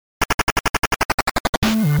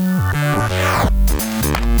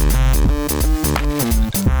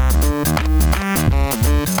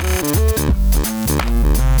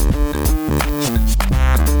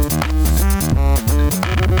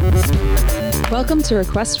Welcome to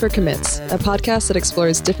Request for Commits, a podcast that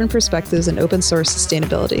explores different perspectives in open source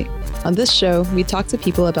sustainability. On this show, we talk to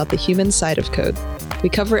people about the human side of code. We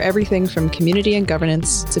cover everything from community and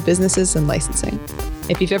governance to businesses and licensing.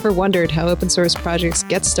 If you've ever wondered how open source projects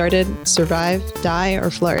get started, survive, die, or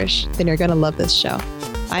flourish, then you're going to love this show.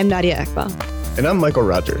 I'm Nadia Eghbal. And I'm Mikeal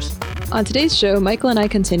Rogers. On today's show, Mikeal and I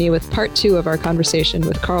continue with part 2 of our conversation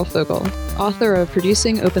with Karl Fogel, author of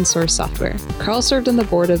Producing Open Source Software. Karl served on the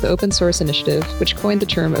board of the Open Source Initiative, which coined the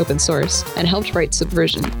term open source, and helped write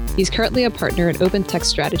Subversion. He's currently a partner at Open Tech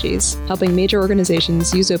Strategies, helping major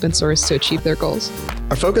organizations use open source to achieve their goals.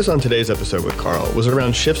 Our focus on today's episode with Karl was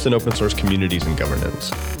around shifts in open source communities and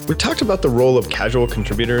governance. We talked about the role of casual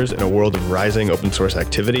contributors in a world of rising open source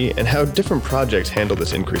activity and how different projects handle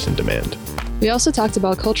this increase in demand. We also talked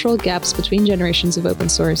about cultural gaps between generations of open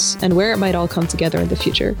source and where it might all come together in the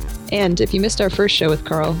future. And if you missed our first show with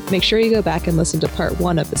Karl, make sure you go back and listen to part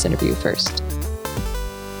 1 of this interview first.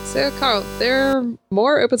 So Karl, there are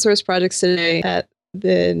more open source projects today at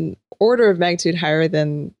the order of magnitude higher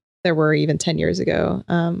than there were even 10 years ago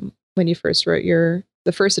when you first wrote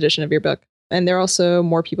the first edition of your book. And there are also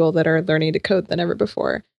more people that are learning to code than ever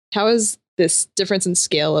before. How has this difference in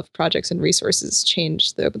scale of projects and resources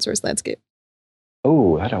changed the open source landscape?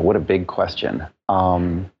 Oh, what a big question.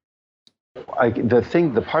 The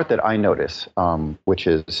part that I notice, which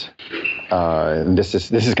is, and this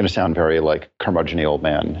is going to sound very like curmudgeon-y old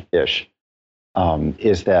man-ish,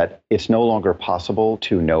 is that it's no longer possible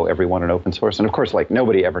to know everyone in open source. And of course, like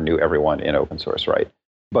nobody ever knew everyone in open source, right?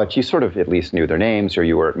 But you sort of at least knew their names, or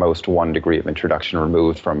you were at most one degree of introduction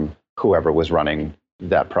removed from whoever was running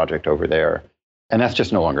that project over there. And that's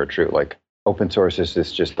just no longer true. Like open source is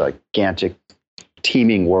this just like gigantic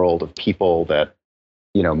teeming world of people that,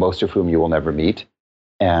 most of whom you will never meet.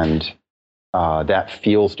 And that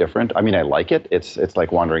feels different. I mean, I like it. It's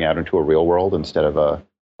like wandering out into a real world instead of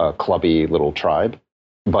a clubby little tribe.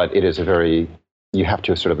 But it is you have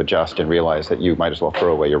to sort of adjust and realize that you might as well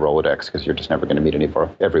throw away your Rolodex because you're just never going to meet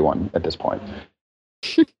everyone at this point.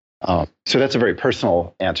 So that's a very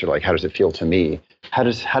personal answer. Like, how does it feel to me? How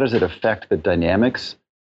does it affect the dynamics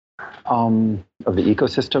of the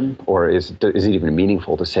ecosystem, or is it even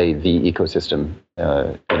meaningful to say the ecosystem,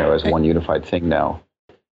 as one unified thing now?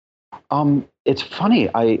 It's funny.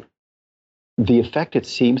 The effect it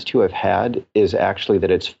seems to have had is actually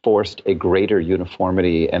that it's forced a greater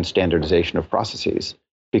uniformity and standardization of processes.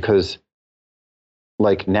 Because,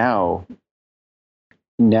 like now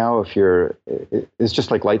if it's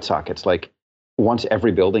just like light sockets. Like once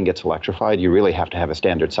every building gets electrified, you really have to have a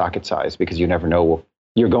standard socket size because you never know.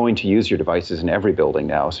 You're going to use your devices in every building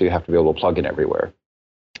now, so you have to be able to plug in everywhere.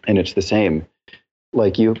 And it's the same.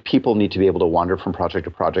 Like people need to be able to wander from project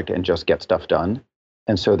to project and just get stuff done.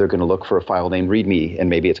 And so they're going to look for a file named README, and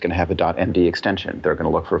maybe it's going to have a .md extension. They're going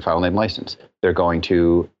to look for a file named license. They're going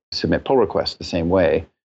to submit pull requests the same way.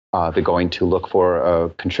 They're going to look for a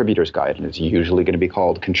contributor's guide, and it's usually going to be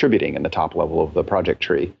called contributing in the top level of the project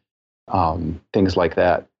tree. Things like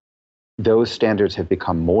that. Those standards have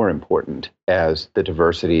become more important as the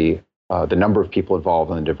diversity, the number of people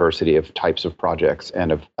involved, and the diversity of types of projects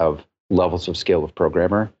and of levels of scale of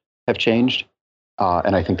programmer have changed.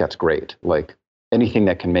 And I think that's great. Like anything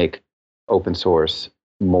that can make open source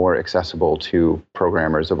more accessible to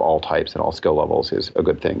programmers of all types and all skill levels is a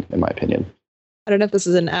good thing, in my opinion. I don't know if this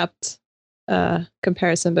is an apt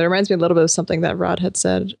comparison, but it reminds me a little bit of something that Rod had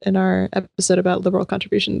said in our episode about liberal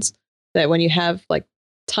contributions, that when you have like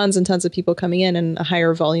tons and tons of people coming in and a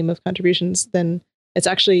higher volume of contributions, then it's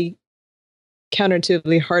actually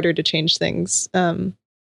counterintuitively harder to change things than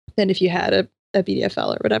if you had a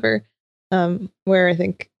BDFL or whatever, where I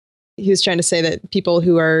think he was trying to say that people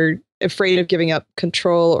who are afraid of giving up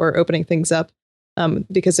control or opening things up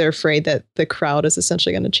because they're afraid that the crowd is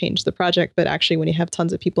essentially going to change the project. But actually, when you have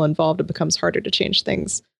tons of people involved, it becomes harder to change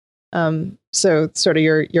things. So sort of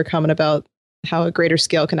your comment about how a greater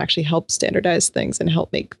scale can actually help standardize things and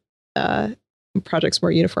help make projects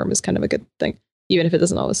more uniform is kind of a good thing, even if it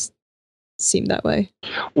doesn't always seem that way.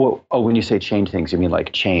 Well, when you say change things, you mean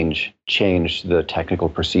like change the technical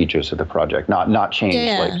procedures of the project, not change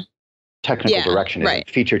like technical direction, right.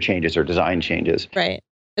 Feature changes or design changes. Right.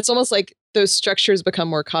 It's almost like those structures become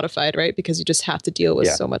more codified, right? Because you just have to deal with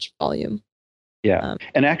so much volume. Yeah.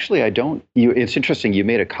 And actually, it's interesting. You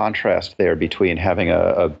made a contrast there between having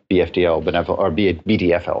a BFDL,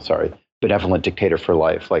 benevolent dictator for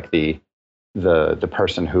life, like the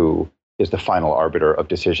person who is the final arbiter of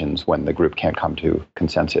decisions when the group can't come to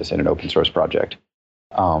consensus in an open source project,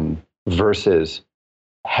 versus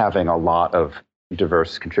having a lot of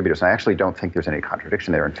diverse contributors. And I actually don't think there's any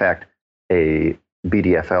contradiction there. In fact, a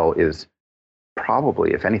BDFL is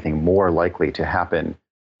probably, if anything, more likely to happen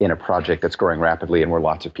in a project that's growing rapidly and where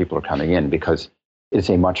lots of people are coming in, because it's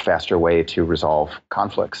a much faster way to resolve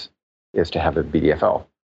conflicts is to have a BDFL.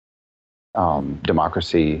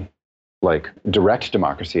 Democracy, like direct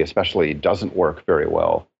democracy especially, doesn't work very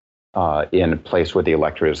well in a place where the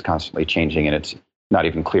electorate is constantly changing and it's not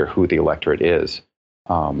even clear who the electorate is.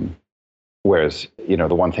 Whereas,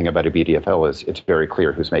 the one thing about a BDFL is it's very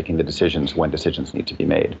clear who's making the decisions when decisions need to be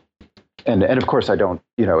made. And of course,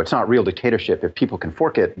 it's not real dictatorship. If people can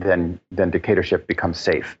fork it, then dictatorship becomes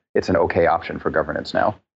safe. It's an okay option for governance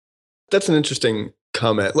now. That's an interesting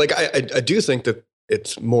comment. Like, I do think that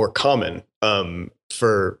it's more common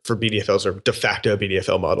for BDFLs or de facto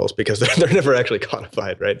BDFL models because they're never actually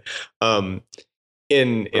codified, right?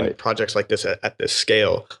 In projects like this at this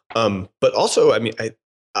scale. But also, I mean,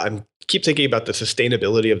 I keep thinking about the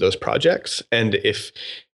sustainability of those projects. And if,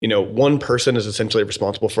 one person is essentially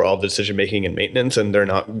responsible for all the decision making and maintenance, and they're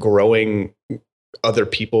not growing other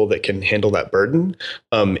people that can handle that burden,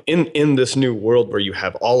 in this new world where you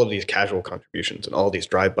have all of these casual contributions and all these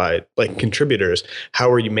drive-by like contributors,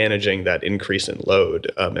 how are you managing that increase in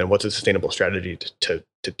load? And what's a sustainable strategy to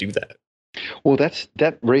do that? Well,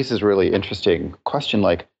 that raises a really interesting question.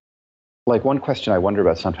 Like one question I wonder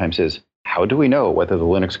about sometimes is, how do we know whether the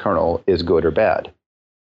Linux kernel is good or bad?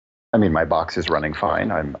 I mean, my box is running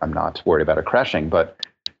fine. I'm not worried about it crashing, but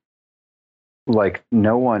like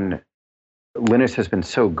Linux has been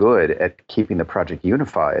so good at keeping the project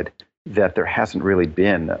unified that there hasn't really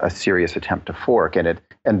been a serious attempt to fork.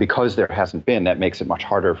 And because there hasn't been, that makes it much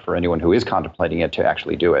harder for anyone who is contemplating it to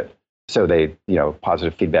actually do it. So they,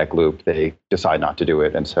 positive feedback loop, they decide not to do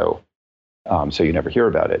it. And so you never hear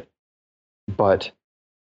about it. But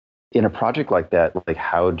in a project like that, like,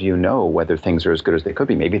 how do you know whether things are as good as they could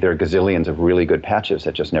be? Maybe there are gazillions of really good patches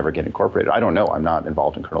that just never get incorporated. I don't know. I'm not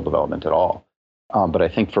involved in kernel development at all. But I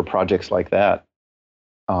think for projects like that,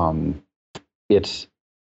 it's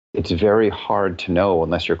very hard to know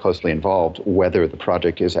unless you're closely involved whether the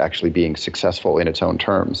project is actually being successful in its own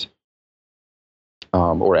terms,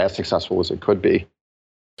 or as successful as it could be.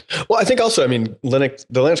 Well, I think also, I mean, the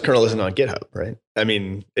Linux kernel isn't on GitHub, right? I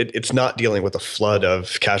mean, it's not dealing with a flood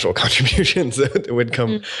of casual contributions that would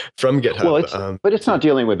come from GitHub. Well, but it's not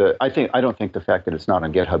dealing with I don't think the fact that it's not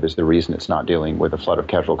on GitHub is the reason it's not dealing with a flood of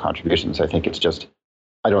casual contributions. I think it's just,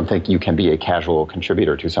 I don't think you can be a casual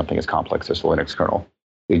contributor to something as complex as the Linux kernel.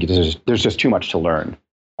 There's just too much to learn.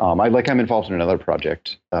 I'm involved in another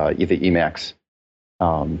project, the Emacs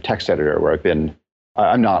text editor, where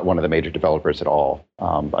I'm not one of the major developers at all.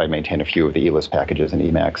 I maintain a few of the ELIS packages in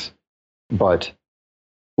Emacs. But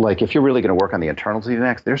like, if you're really going to work on the internals of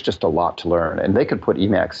Emacs, there's just a lot to learn. And they could put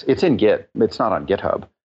Emacs, it's in Git, it's not on GitHub,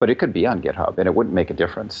 but it could be on GitHub, and it wouldn't make a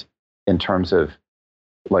difference in terms of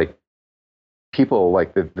like people,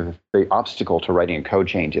 like the obstacle to writing a code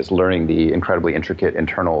change is learning the incredibly intricate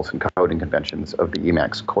internals and coding conventions of the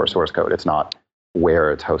Emacs core source code. It's not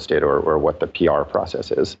where it's hosted or what the PR process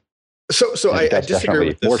is. So I disagree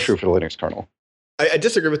with this. More true for the Linux kernel. I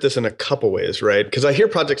disagree with this in a couple ways, right? Because I hear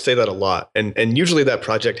projects say that a lot, and usually that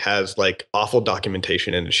project has like awful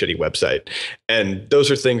documentation and a shitty website, and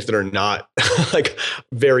those are things that are not like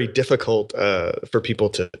very difficult for people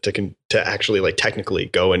to actually like technically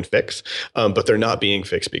go and fix, but they're not being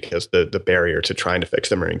fixed because the barrier to trying to fix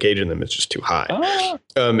them or engage in them is just too high.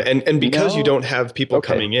 And because you don't have people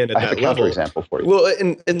coming in at that level, example for you. Well,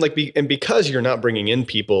 and because you're not bringing in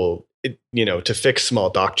people, to fix small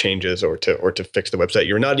doc changes or to fix the website,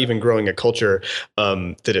 you're not even growing a culture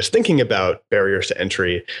that is thinking about barriers to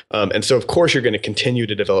entry. And so, of course, you're going to continue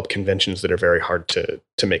to develop conventions that are very hard to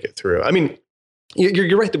make it through. I mean,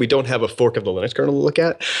 you're right that we don't have a fork of the Linux kernel to look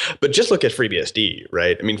at, but just look at FreeBSD,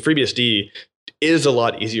 right? I mean, FreeBSD is a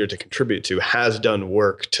lot easier to contribute to, has done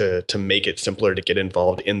work to make it simpler to get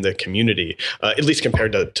involved in the community, at least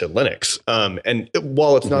compared to Linux. And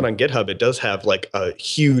while it's not on GitHub, it does have like a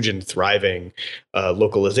huge and thriving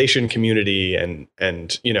localization community, and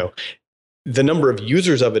the number of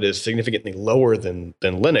users of it is significantly lower than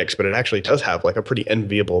Linux, but it actually does have like a pretty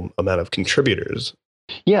enviable amount of contributors.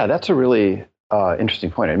 Yeah, that's a really interesting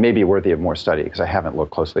point. It may be worthy of more study because I haven't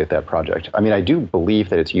looked closely at that project. I mean, I do believe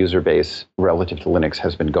that its user base relative to Linux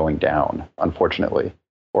has been going down, unfortunately,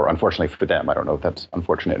 or unfortunately for them. I don't know if that's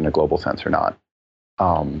unfortunate in a global sense or not.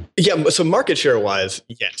 Yeah, so market share wise,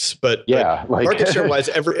 yes, but market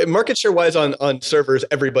share wise on servers,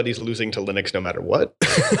 everybody's losing to Linux no matter what,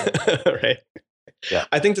 right? Yeah,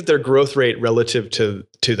 I think that their growth rate relative to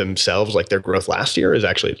themselves, like their growth last year, is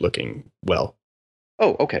actually looking well.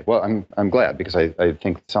 Oh, okay. Well, I'm glad, because I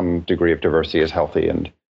think some degree of diversity is healthy,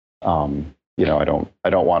 and I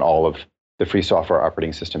don't want all of the free software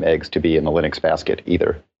operating system eggs to be in the Linux basket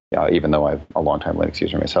either, even though I'm a longtime Linux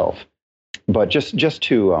user myself. But just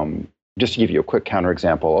to give you a quick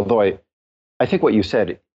counterexample, although I think what you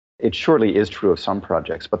said, it surely is true of some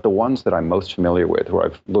projects, but the ones that I'm most familiar with, where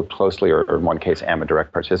I've looked closely, or in one case am a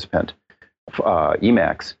direct participant,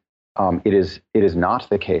 Emacs, it is not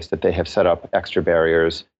the case that they have set up extra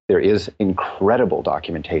barriers. There is incredible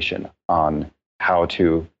documentation on how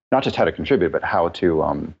to, not just how to contribute, but how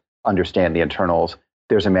to understand the internals.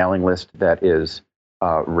 There's a mailing list that is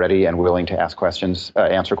ready and willing to answer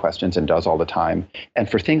questions, and does all the time. And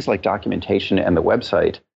for things like documentation and the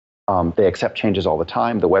website, they accept changes all the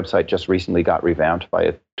time. The website just recently got revamped by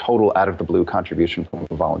a total out-of-the-blue contribution from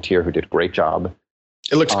a volunteer who did a great job.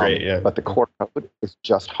 It looks great, yeah. But the core code is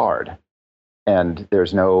just hard. And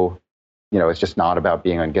there's no, it's just not about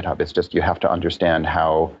being on GitHub. It's just you have to understand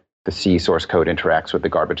how the C source code interacts with the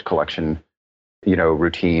garbage collection,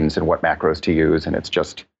 routines and what macros to use. And it's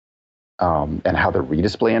just, and how the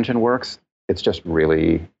redisplay engine works. It's just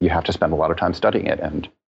really, you have to spend a lot of time studying it. And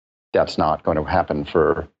that's not going to happen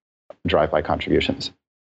for drive-by contributions.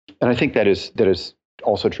 And I think that is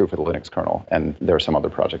also true for the Linux kernel. And there are some other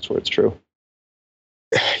projects where it's true.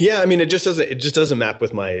 Yeah, I mean, it just doesn't map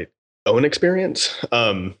with my own experience.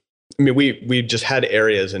 I mean, we just had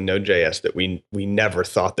areas in Node.js that we never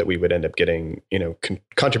thought that we would end up getting,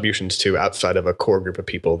 contributions to outside of a core group of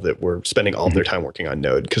people that were spending all of their time working on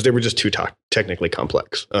Node because they were just too technically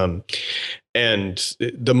complex. And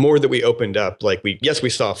the more that we opened up, we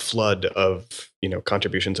saw a flood of,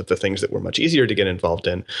 contributions of the things that were much easier to get involved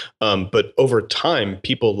in. But over time,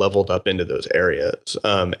 people leveled up into those areas,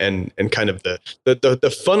 and kind of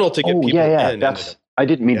the funnel to get people in. I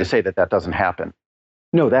didn't mean to say that doesn't happen.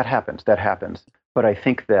 No, that happens. But I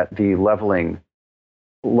think that the leveling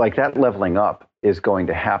up is going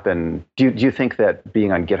to happen. Do you think that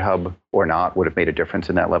being on GitHub or not would have made a difference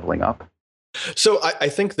in that leveling up? So I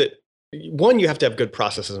think that, one, you have to have good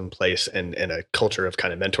processes in place and a culture of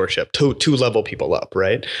kind of mentorship to level people up,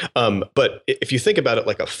 right? But if you think about it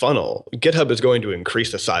like a funnel, GitHub is going to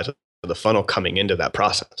increase the size of the funnel coming into that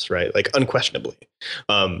process, right? Unquestionably.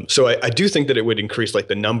 So I do think that it would increase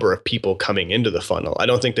the number of people coming into the funnel. I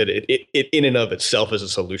don't think that it in and of itself is a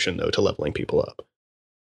solution though to leveling people up.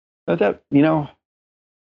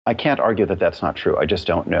 I can't argue that that's not true. I just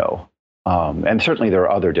don't know. And certainly there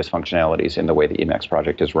are other dysfunctionalities in the way the Emacs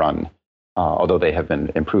project is run, although they have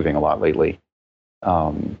been improving a lot lately,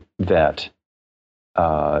 that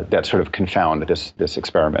sort of confound this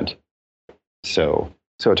experiment. So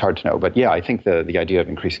it's hard to know. But yeah, I think the idea of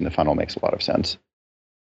increasing the funnel makes a lot of sense.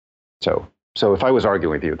 So if I was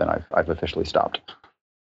arguing with you, then I've officially stopped.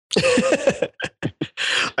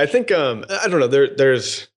 I think, I don't know,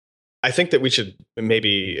 I think that we should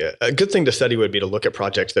maybe, a good thing to study would be to look at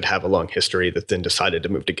projects that have a long history that then decided to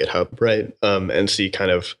move to GitHub, right? And see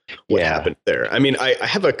kind of what happened there. I mean, I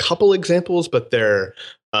have a couple examples, but they're,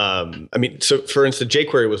 so for instance,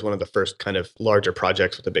 jQuery was one of the first kind of larger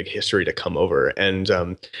projects with a big history to come over. And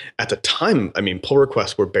at the time, pull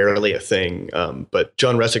requests were barely a thing. But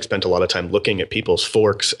John Resnick spent a lot of time looking at people's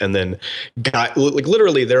forks and then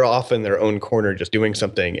literally they're off in their own corner just doing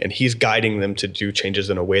something. And he's guiding them to do changes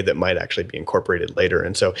in a way that might actually be incorporated later.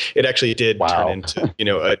 And so it actually did turn into,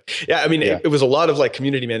 it was a lot of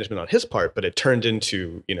community management on his part, but it turned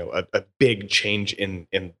into, a big change in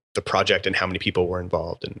the project and how many people were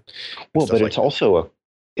involved. But it's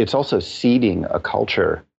also seeding a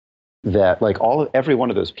culture that every one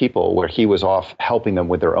of those people where he was off helping them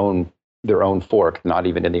with their own fork, not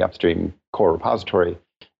even in the upstream core repository,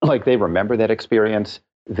 they remember that experience,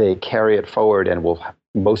 they carry it forward, and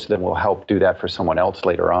most of them will help do that for someone else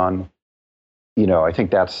later on. I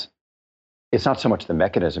think it's not so much the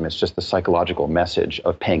mechanism, it's just the psychological message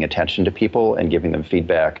of paying attention to people and giving them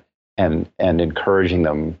feedback and encouraging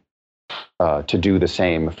them to do the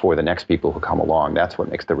same for the next people who come along. That's what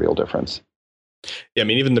makes the real difference. Yeah,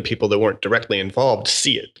 even the people that weren't directly involved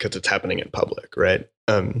see it because it's happening in public, right?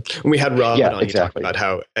 We had Rob on, you talked about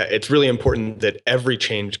how it's really important that every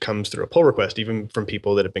change comes through a pull request, even from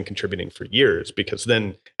people that have been contributing for years, because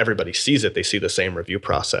then everybody sees it. They see the same review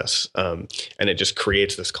process, and it just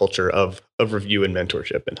creates this culture of review and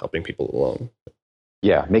mentorship and helping people along.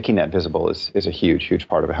 Yeah, making that visible is a huge, huge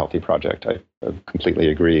part of a healthy project. I completely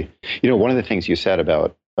agree. One of the things you said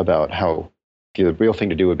about how the real thing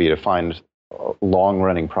to do would be to find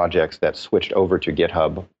long-running projects that switched over to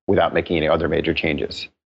GitHub without making any other major changes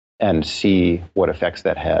and see what effects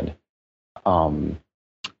that had.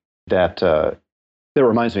 That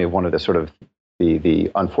reminds me of one of the sort of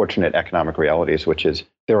the unfortunate economic realities, which is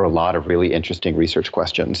there are a lot of really interesting research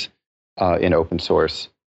questions in open source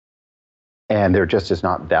and there just is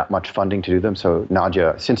not that much funding to do them. So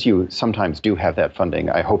Nadia, since you sometimes do have that funding,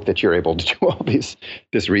 I hope that you're able to do all this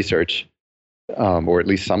research, or at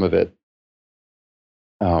least some of it.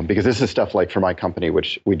 Because this is stuff like for my company,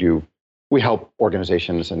 which we help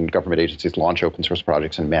organizations and government agencies launch open source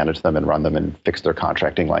projects and manage them and run them and fix their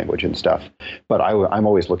contracting language and stuff. But I'm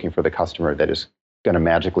always looking for the customer that is going to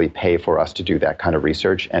magically pay for us to do that kind of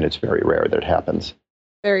research, and it's very rare that it happens.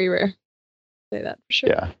 Very rare. Say that for sure.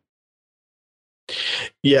 Yeah.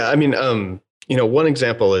 Yeah, I mean, one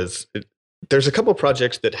example is there's a couple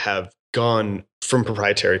projects that have gone from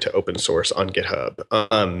proprietary to open source on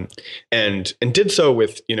GitHub, and did so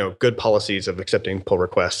with good policies of accepting pull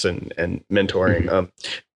requests and mentoring.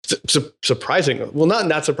 Surprising, well,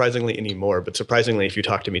 not surprisingly anymore, but surprisingly, if you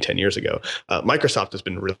talked to me 10 years ago, Microsoft has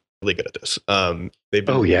been really good at this.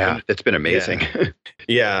 That's been amazing.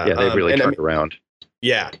 Yeah, they've really turned around.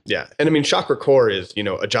 Yeah. And I mean, Chakra Core is, a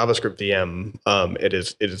JavaScript VM. It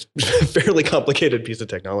is a fairly complicated piece of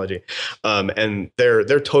technology. And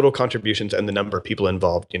their total contributions and the number of people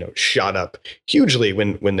involved, shot up hugely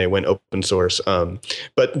when they went open source.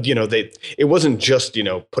 But it wasn't just,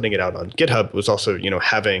 putting it out on GitHub. It was also,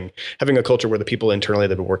 having a culture where the people internally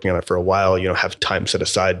that have been working on it for a while, have time set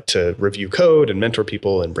aside to review code and mentor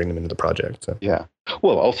people and bring them into the project. So. Yeah.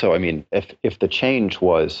 Well, also, I mean, if the change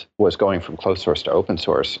was going from closed source to open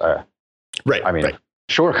source, right.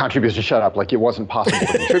 Sure, contributors shut up, like it wasn't possible to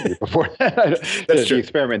contribute before that. That's true. The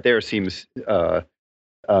experiment there seems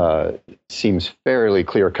fairly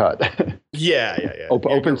clear cut. Yeah.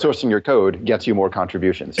 Open sourcing your code gets you more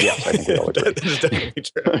contributions. Yes, I think we all agree. That is definitely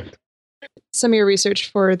true. Some of your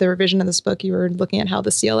research for the revision of this book, you were looking at how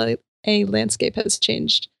the CLA landscape has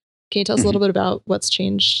changed. Can you tell us a little bit about what's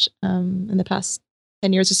changed in the past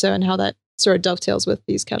 10 years or so, and how that sort of dovetails with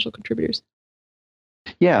these casual contributors?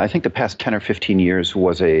 Yeah, I think the past 10 or 15 years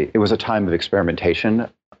was a time of experimentation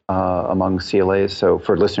among CLAs. So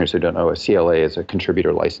for listeners who don't know, a CLA is a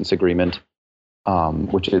contributor license agreement,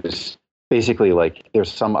 which is basically like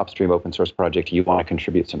there's some upstream open source project, you want to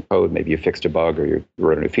contribute some code, maybe you fixed a bug or you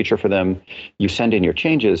wrote a new feature for them. You send in your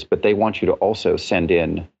changes, but they want you to also send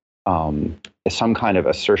in some kind of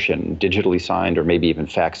assertion, digitally signed, or maybe even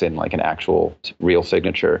fax in like an actual real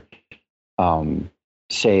signature,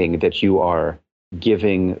 saying that you are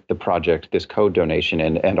giving the project this code donation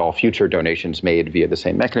and all future donations made via the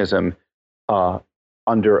same mechanism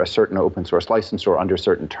under a certain open source license or under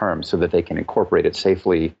certain terms, so that they can incorporate it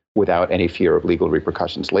safely without any fear of legal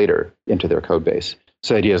repercussions later into their code base.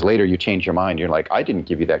 So the idea is later you change your mind. You're like, I didn't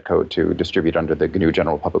give you that code to distribute under the GNU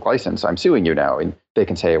General Public License. I'm suing you now. And they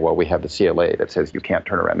can say, well, we have the CLA that says you can't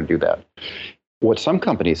turn around and do that. What some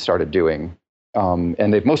companies started doing,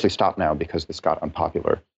 and they've mostly stopped now because this got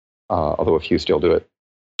unpopular, although a few still do it,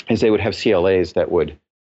 is they would have CLAs that would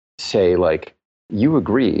say, like, you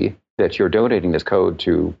agree that you're donating this code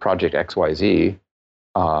to Project XYZ,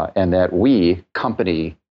 and that we,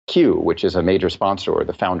 company Q, which is a major sponsor or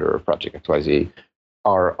the founder of Project XYZ,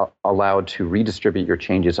 are allowed to redistribute your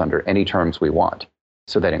changes under any terms we want.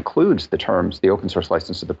 So that includes the terms, the open source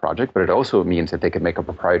license of the project, but it also means that they could make a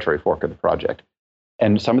proprietary fork of the project.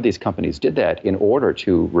 And some of these companies did that in order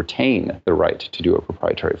to retain the right to do a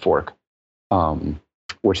proprietary fork,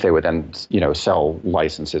 which they would then, sell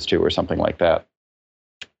licenses to or something like that.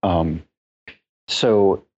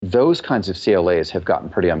 So those kinds of CLAs have gotten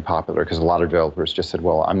pretty unpopular because a lot of developers just said,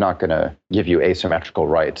 well, I'm not going to give you asymmetrical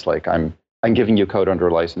rights. Like I'm giving you code under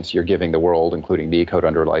a license. You're giving the world, including me, code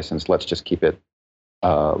under a license. Let's just keep it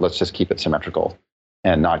symmetrical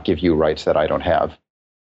and not give you rights that I don't have.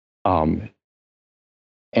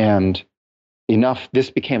 And this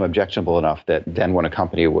became objectionable enough that then when a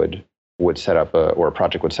company would set up or a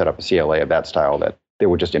project would set up a CLA of that style, that there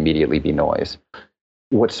would just immediately be noise.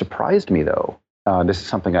 What surprised me, though, this is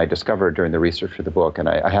something I discovered during the research for the book, and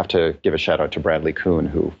I have to give a shout out to Bradley Kuhn,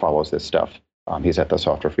 who follows this stuff. He's at the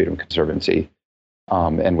Software Freedom Conservancy,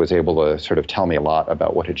 and was able to sort of tell me a lot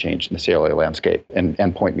about what had changed in the CLA landscape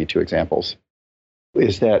and point me to examples.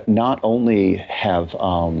 Is that not only have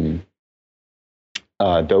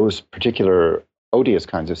those particular odious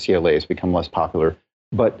kinds of CLAs become less popular,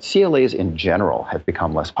 but CLAs in general have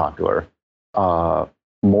become less popular.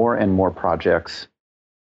 More and more projects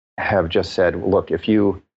have just said, look,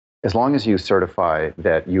 as long as you certify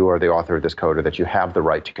that you are the author of this code or that you have the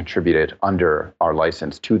right to contribute it under our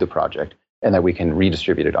license to the project and that we can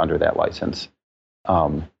redistribute it under that license,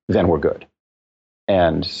 then we're good.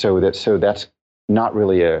 And so that's not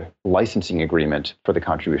really a licensing agreement for the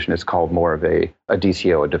contribution. It's called more of a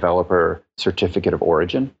DCO, a developer certificate of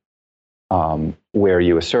origin, where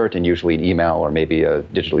you assert, and usually an email or maybe a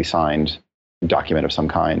digitally signed document of some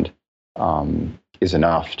kind, is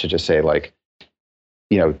enough to just say like,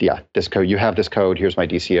 this code, you have this code, here's my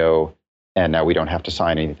DCO, and now we don't have to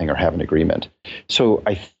sign anything or have an agreement. So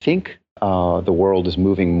I think the world is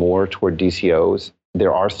moving more toward DCOs.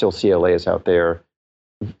 There are still CLAs out there.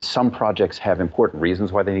 Some projects have important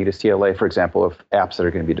reasons why they need a CLA. For example, of apps that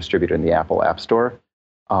are going to be distributed in the Apple App Store,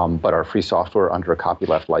 but are free software under a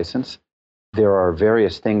copyleft license. There are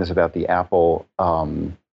various things about the Apple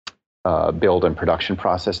build and production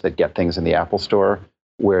process that get things in the Apple Store,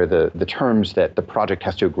 where the terms that the project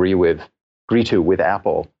has to agree to with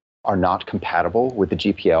Apple are not compatible with the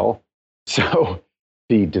GPL. So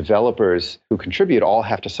the developers who contribute all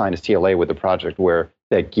have to sign a CLA with the project where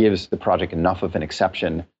that gives the project enough of an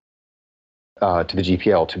exception to the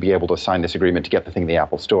GPL to be able to sign this agreement to get the thing in the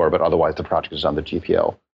Apple Store, but otherwise the project is on the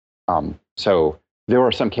GPL. So there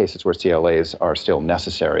are some cases where CLAs are still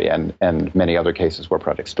necessary, and many other cases where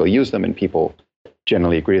projects still use them and people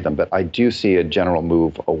generally agree to them. But I do see a general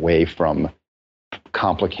move away from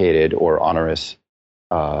complicated or onerous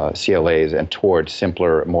CLAs and towards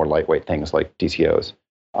simpler, more lightweight things like DCOs.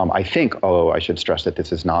 I think, although I should stress that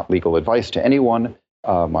this is not legal advice to anyone,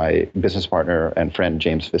 my business partner and friend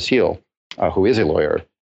James Vasile, who is a lawyer,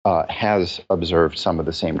 has observed some of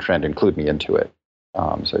the same trend, include me into it.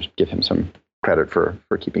 So I should give him some credit for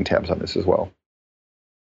keeping tabs on this as well.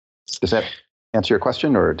 Does that answer your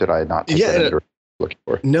question, or did I not take that into looking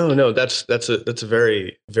for? No, that's a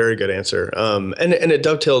very, very good answer. And it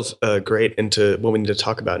dovetails great into what we need to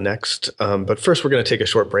talk about next. But first, we're going to take a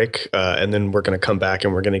short break, and then we're going to come back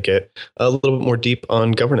and we're going to get a little bit more deep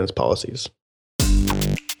on governance policies.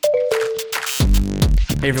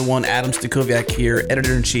 Hey everyone, Adam Stacoviak here,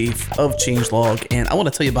 Editor-in-Chief of Changelog, and I want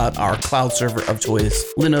to tell you about our cloud server of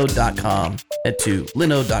choice, linode.com. Head to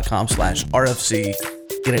linode.com/RFC.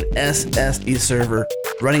 Get an SSD server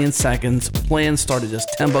running in seconds. Plans start at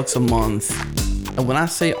just $10 a month. And when I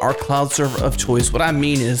say our cloud server of choice, what I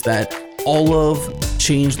mean is that all of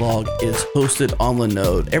Changelog is hosted on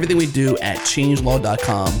Linode. Everything we do at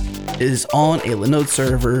changelog.com is on a Linode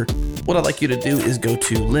server. What I'd like you to do is go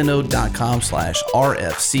to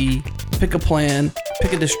linode.com/RFC, pick a plan,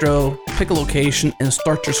 pick a distro, pick a location, and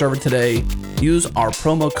start your server today. Use our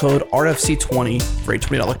promo code RFC20 for a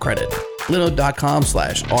 $20 credit.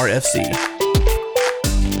 linode.com/RFC.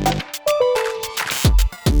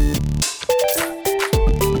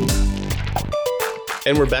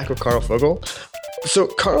 And we're back with Karl Fogel. So,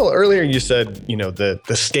 Karl, earlier you said,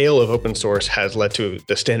 the scale of open source has led to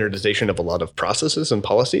the standardization of a lot of processes and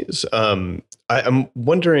policies. I'm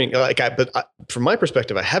wondering, from my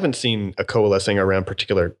perspective, I haven't seen a coalescing around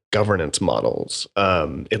particular governance models,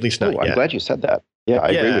 at least not yet. I'm glad you said that. Yeah, I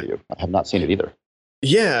agree with you. I have not seen it either.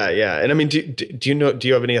 Yeah. And I mean, do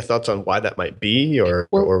you have any thoughts on why that might be, or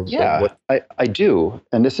what? I do.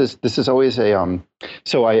 And this is always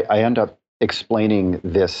so I end up explaining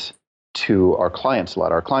this to our clients a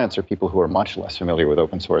lot. Our clients are people who are much less familiar with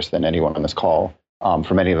open source than anyone on this call.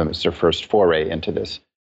 For many of them, it's their first foray into this.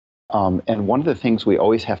 And one of the things we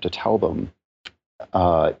always have to tell them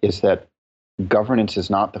is that governance is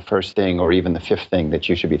not the first thing or even the fifth thing that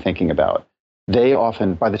you should be thinking about. They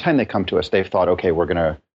often, by the time they come to us, they've thought, okay, we're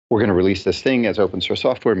gonna release this thing as open source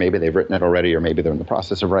software. Maybe they've written it already, or maybe they're in the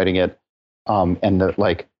process of writing it. And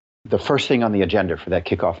the first thing on the agenda for that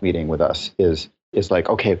kickoff meeting with us is like,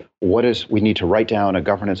 okay, we need to write down a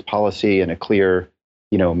governance policy and a clear,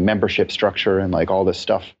 membership structure and like all this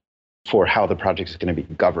stuff for how the project is going to be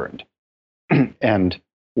governed. And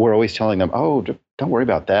we're always telling them, oh, don't worry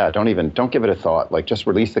about that. Don't give it a thought. Like, just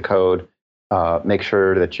release the code. Make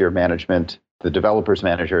sure that your management, the developers'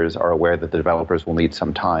 managers, are aware that the developers will need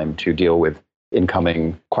some time to deal with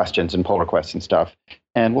incoming questions and pull requests and stuff.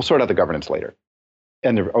 And we'll sort out the governance later.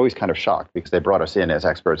 And they're always kind of shocked because they brought us in as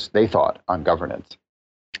experts, they thought, on governance.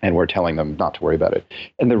 And we're telling them not to worry about it.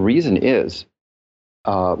 And the reason is,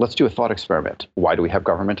 let's do a thought experiment. Why do we have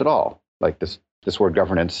government at all? Like, this word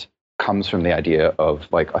governance comes from the idea of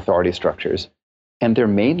like authority structures. And they're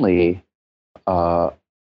mainly,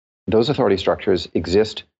 those authority structures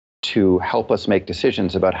exist to help us make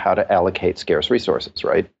decisions about how to allocate scarce resources,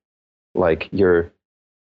 right? Like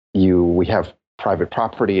we have private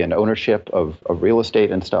property and ownership of real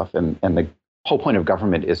estate and stuff. And the whole point of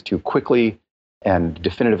government is to quickly and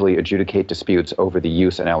definitively adjudicate disputes over the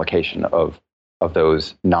use and allocation of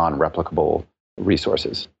those non-replicable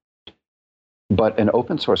resources. But an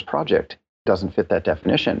open source project doesn't fit that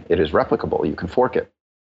definition. It is replicable. You can fork it.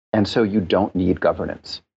 And so you don't need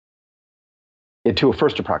governance. To a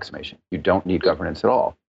first approximation, you don't need governance at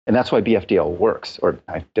all. And that's why BFDL works. Or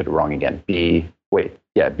I did it wrong again.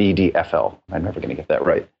 BDFL. I'm never going to get that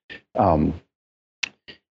right.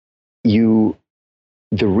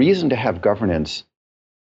 the reason to have governance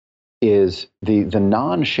is the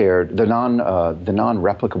non-shared, the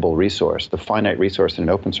non-replicable resource, the finite resource in an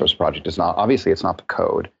open source project is not, obviously it's not the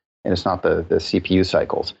code and it's not the CPU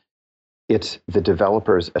cycles. It's the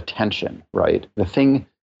developer's attention, right?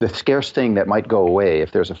 The scarce thing that might go away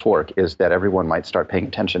if there's a fork is that everyone might start paying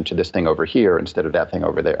attention to this thing over here instead of that thing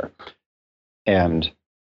over there. And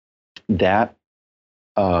that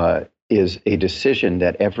is a decision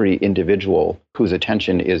that every individual whose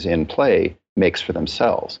attention is in play makes for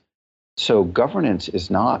themselves. So governance is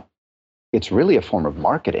not, it's really a form of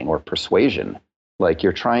marketing or persuasion. Like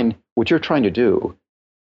what you're trying to do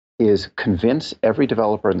is convince every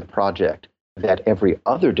developer in the project that every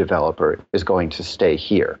other developer is going to stay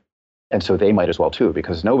here. And so they might as well too,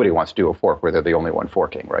 because nobody wants to do a fork where they're the only one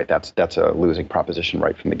forking, right? That's a losing proposition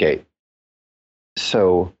right from the gate.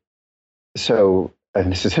 So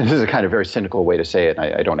and this is a kind of very cynical way to say it,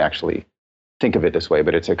 and I don't actually think of it this way,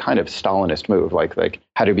 but it's a kind of Stalinist move. Like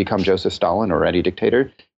how to become Joseph Stalin or any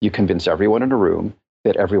dictator? You convince everyone in a room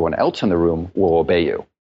that everyone else in the room will obey you.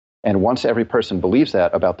 And once every person believes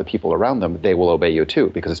that about the people around them, they will obey you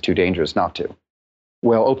too, because it's too dangerous not to.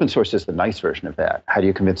 Well, open source is the nice version of that. How do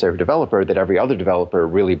you convince every developer that every other developer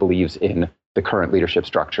really believes in the current leadership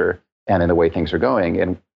structure and in the way things are going?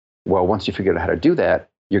 And well, once you figure out how to do that,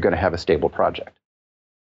 you're going to have a stable project.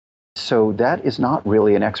 So that is not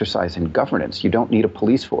really an exercise in governance. You don't need a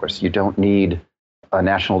police force. You don't need a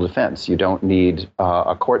national defense. You don't need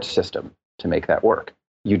a court system to make that work.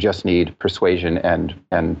 You just need persuasion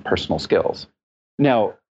and personal skills.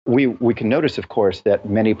 Now, we can notice, of course, that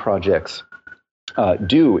many projects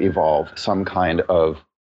do evolve some kind of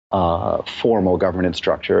formal governance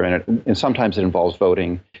structure, and sometimes it involves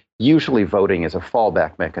voting. Usually voting is a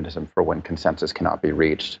fallback mechanism for when consensus cannot be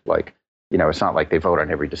reached. Like, it's not like they vote on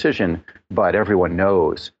every decision, but everyone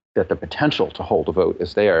knows that the potential to hold a vote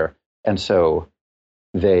is there. And so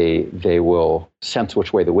they will sense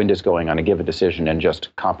which way the wind is going on a given decision and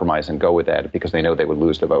just compromise and go with that because they know they would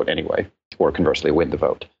lose the vote anyway, or conversely win the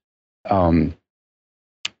vote.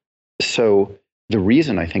 So the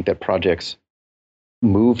reason I think that projects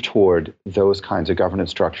move toward those kinds of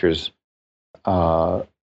governance structures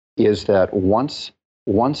is that once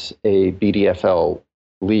a BDFL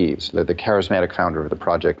leaves, the charismatic founder of the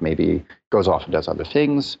project maybe goes off and does other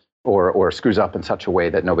things, or screws up in such a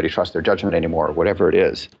way that nobody trusts their judgment anymore, or whatever it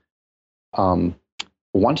is.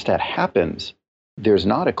 Once that happens, there's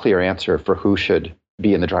not a clear answer for who should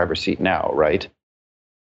be in the driver's seat now, right?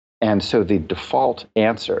 And so the default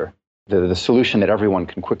answer, the solution that everyone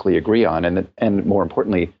can quickly agree on, and more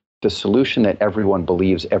importantly, the solution that everyone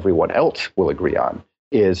believes everyone else will agree on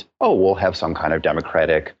is, we'll have some kind of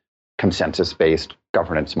democratic, consensus-based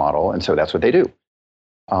governance model. And so that's what they do.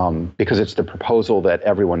 Because it's the proposal that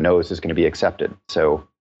everyone knows is going to be accepted. So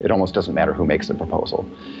it almost doesn't matter who makes the proposal.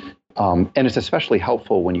 And it's especially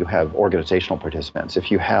helpful when you have organizational participants. If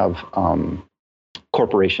you have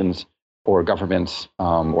corporations or governments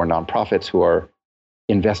or nonprofits who are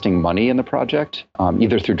investing money in the project,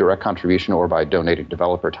 either through direct contribution or by donating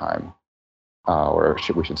developer time,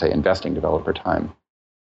 we should say investing developer time,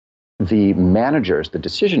 the managers, the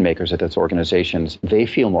decision makers at those organizations, they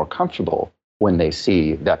feel more comfortable when they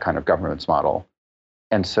see that kind of governance model.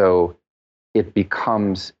 And so it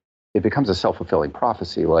becomes a self-fulfilling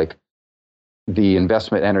prophecy. Like, the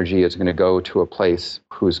investment energy is going to go to a place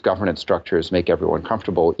whose governance structures make everyone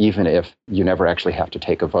comfortable, even if you never actually have to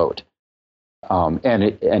take a vote. And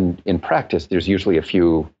in practice, there's usually a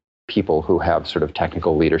few people who have sort of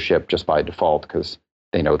technical leadership just by default because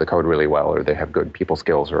they know the code really well, or they have good people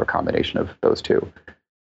skills, or a combination of those two.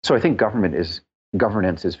 So I think governance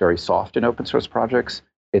is very soft in open source projects.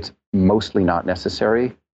 It's mostly not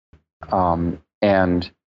necessary,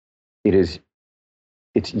 and it's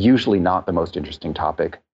usually not the most interesting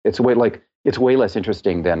topic. It's way less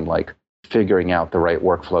interesting than like figuring out the right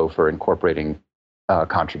workflow for incorporating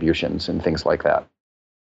contributions and things like that.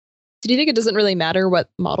 Do you think it doesn't really matter what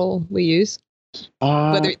model we use?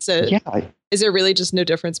 Whether it's is there really just no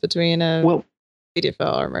difference between a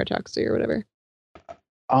BDFL or meritocracy or whatever?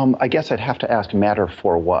 I guess I'd have to ask, matter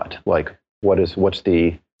for what? Like, what's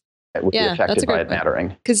the affected by it mattering?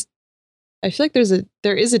 Because I feel like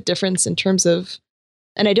there is a difference in terms of,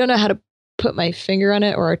 and I don't know how to put my finger on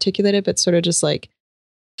it or articulate it, but sort of just like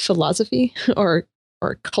philosophy or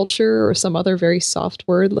culture or some other very soft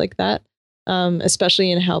word like that,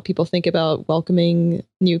 especially in how people think about welcoming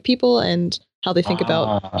new people and how they think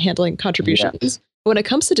about handling contributions. Yes. When it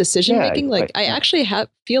comes to decision making, I actually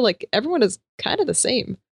feel like everyone is kind of the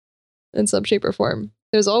same in some shape or form.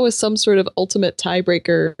 There's always some sort of ultimate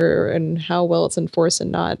tiebreaker, and how well it's enforced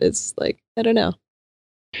and not is like, I don't know.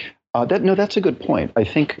 That's a good point. I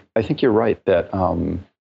think you're right that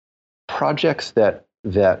projects that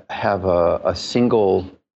have a single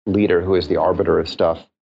leader who is the arbiter of stuff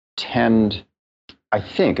tend, I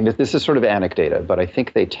think, and this is sort of anecdata, but I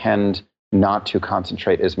think they tend not to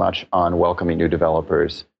concentrate as much on welcoming new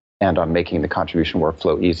developers and on making the contribution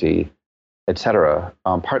workflow easy, et cetera.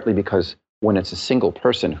 Partly because when it's a single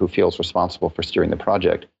person who feels responsible for steering the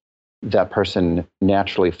project, that person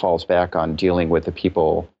naturally falls back on dealing with the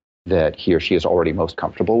people that he or she is already most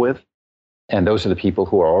comfortable with. And those are the people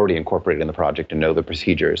who are already incorporated in the project and know the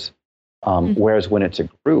procedures. Whereas when it's a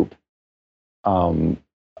group,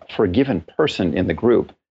 for a given person in the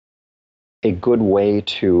group, a good way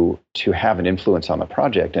to have an influence on the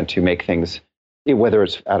project and to make things, whether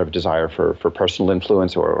it's out of desire for personal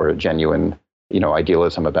influence or a genuine,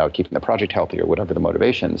 idealism about keeping the project healthy or whatever the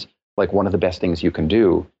motivations, like one of the best things you can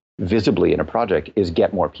do visibly in a project is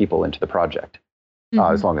get more people into the project,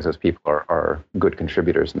 as long as those people are good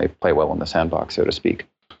contributors and they play well in the sandbox, so to speak.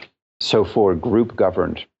 So for group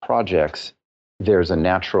governed projects, there's a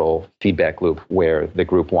natural feedback loop where the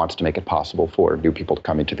group wants to make it possible for new people to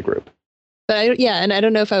come into the group. But and I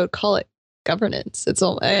don't know if I would call it governance. It's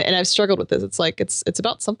all, and I've struggled with this. It's like it's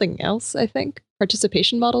about something else. I think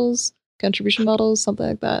participation models, contribution models, something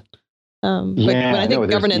like that. But when I think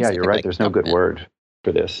governance, you're right. There's no good word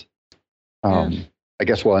for this. I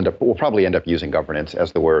guess we'll probably end up using governance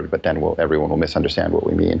as the word, but then everyone will misunderstand what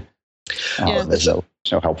we mean. There's no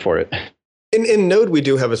help for it. In Node, we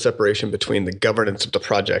do have a separation between the governance of the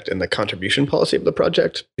project and the contribution policy of the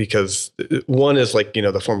project, because one is like,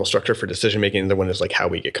 the formal structure for decision making, and the one is like how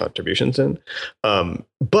we get contributions in.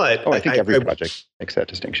 But I think every project makes that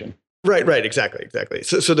distinction. Right, exactly.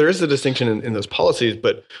 So there is a distinction in those policies,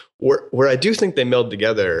 but where I do think they meld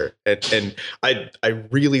together, and I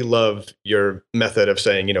really love your method of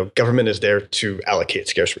saying, government is there to allocate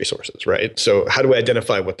scarce resources, right? So how do we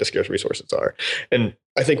identify what the scarce resources are? And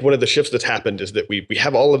I think one of the shifts that's happened is that we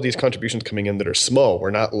have all of these contributions coming in that are small. We're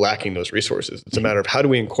not lacking those resources. It's a matter of how do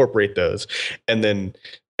we incorporate those, and then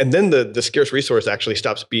the scarce resource actually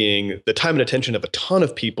stops being the time and attention of a ton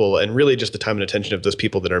of people, and really just the time and attention of those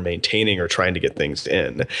people that are maintaining or trying to get things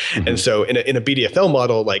in. And so in a BDFL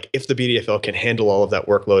model, like if the BDFL can handle all of that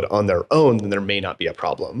workload on their own, then there may not be a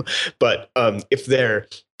problem. But if they're,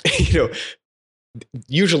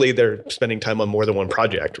 usually they're spending time on more than one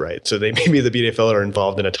project, right? So maybe the BDFL are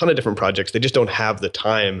involved in a ton of different projects. They just don't have the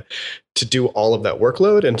time to do all of that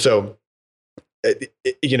workload. And so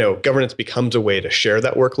governance becomes a way to share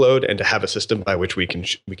that workload and to have a system by which we can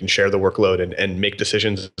share the workload and make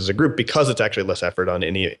decisions as a group, because it's actually less effort on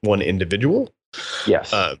any one individual.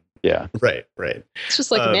 Yes. Yeah. Right. It's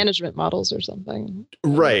just like management models or something.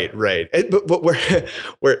 Right. But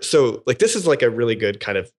we're so like, this is like a really good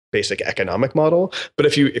kind of basic economic model. But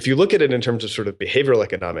if you look at it in terms of sort of behavioral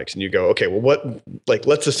economics, and you go, okay, well,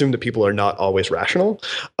 let's assume that people are not always rational.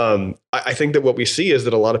 I think that what we see is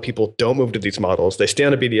that a lot of people don't move to these models. They stay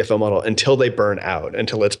on a BDFL model until they burn out,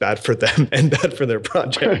 until it's bad for them and bad for their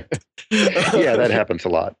project. Yeah, that happens a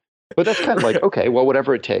lot. But that's kind of like, okay, well,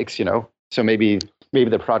 whatever it takes, so maybe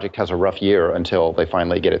the project has a rough year until they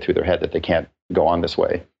finally get it through their head that they can't go on this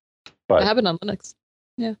way. But it happened on Linux.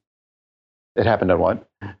 Yeah. It happened on what?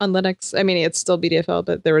 On Linux. I mean, it's still BDFL,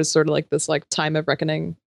 but there was sort of like this like time of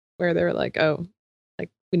reckoning where they were like, oh, like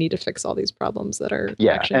we need to fix all these problems that are.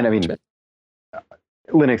 Yeah. And I mean,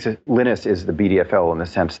 Linus is the BDFL in the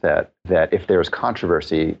sense that if there's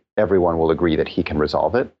controversy, everyone will agree that he can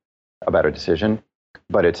resolve it about a decision.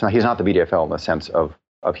 But he's not the BDFL in the sense of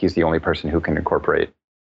he's the only person who can incorporate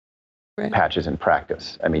patches in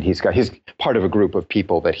practice. I mean, he's part of a group of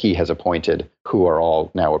people that he has appointed who are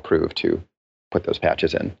all now approved to put those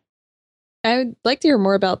patches in. I would like to hear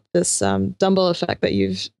more about this dumbbell effect that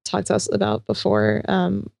you've talked to us about before,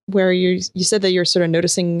 where you said that you're sort of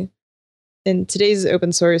noticing in today's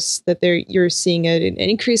open source that you're seeing an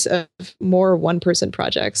increase of more one-person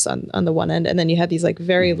projects on the one end, and then you have these like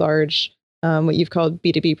very large, what you've called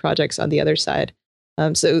B2B projects on the other side.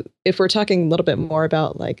 So if we're talking a little bit more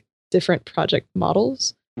about like different project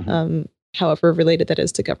models, however related that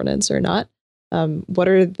is to governance or not, what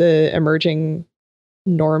are the emerging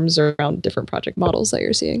norms around different project models that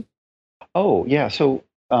you're seeing? Oh, yeah. So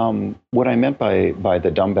what I meant by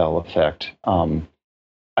the dumbbell effect,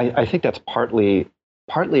 I think that's partly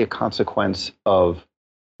a consequence of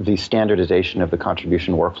the standardization of the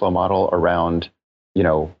contribution workflow model around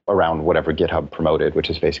whatever GitHub promoted, which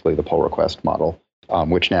is basically the pull request model,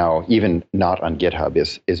 which now, even not on GitHub,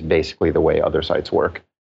 is basically the way other sites work.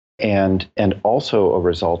 And also a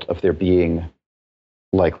result of there being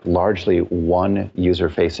like largely one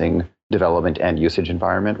user-facing development and usage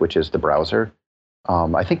environment, which is the browser.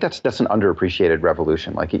 I think that's an underappreciated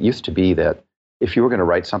revolution. Like, it used to be that if you were going to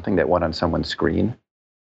write something that went on someone's screen,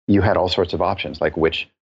 you had all sorts of options, like which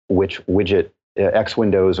widget, X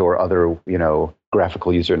Windows or other,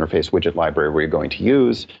 graphical user interface widget library were you going to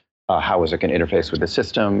use? How was it going to interface with the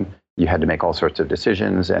system? You had to make all sorts of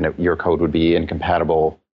decisions, and your code would be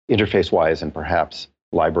incompatible interface-wise and perhaps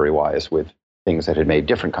library-wise with things that had made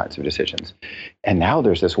different kinds of decisions. And now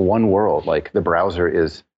there's this one world, like the browser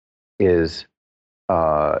is if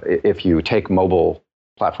you take mobile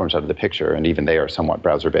platforms out of the picture, and even they are somewhat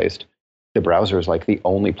browser-based, the browser is like the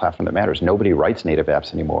only platform that matters. Nobody writes native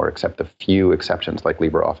apps anymore, except the few exceptions like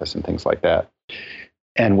LibreOffice and things like that.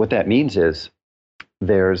 And what that means is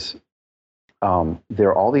there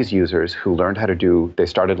are all these users who they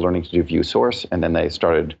started learning to do view source, and then they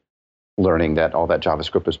started learning that all that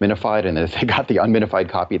JavaScript was minified, and if they got the unminified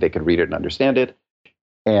copy, they could read it and understand it.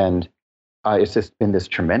 And it's just been this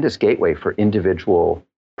tremendous gateway for individual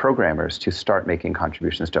programmers to start making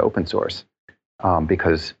contributions to open source,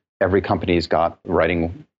 because every company's got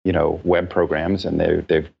writing, web programs, and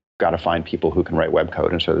they've got to find people who can write web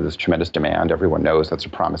code. And so there's this tremendous demand. Everyone knows that's a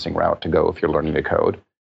promising route to go if you're learning to code.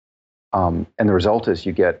 And the result is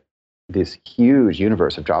you get this huge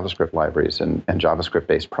universe of JavaScript libraries and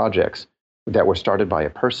JavaScript-based projects that were started by a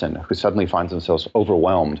person who suddenly finds themselves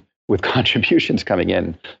overwhelmed with contributions coming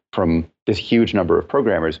in from this huge number of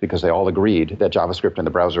programmers because they all agreed that JavaScript in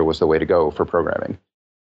the browser was the way to go for programming.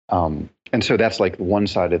 And so that's like one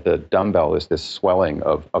side of the dumbbell, is this swelling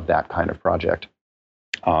of that kind of project.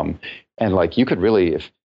 And like, you could really,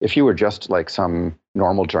 if you were just like some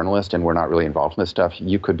normal journalist and were not really involved in this stuff,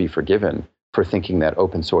 you could be forgiven for thinking that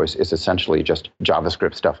open source is essentially just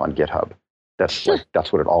JavaScript stuff on GitHub. That's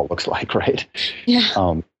what it all looks like, right?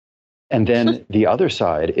 Yeah. And then the other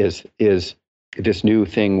side is this new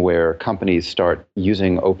thing where companies start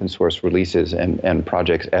using open source releases and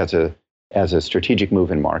projects as a strategic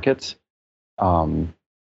move in markets,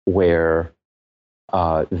 where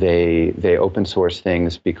they open source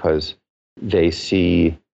things because they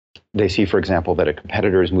see, for example, that a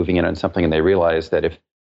competitor is moving in on something, and they realize that if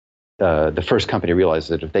the first company realizes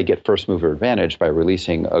that if they get first mover advantage by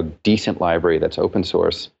releasing a decent library that's open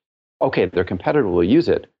source, okay, their competitor will use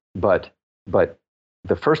it, but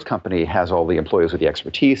the first company has all the employees with the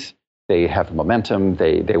expertise, they have the momentum,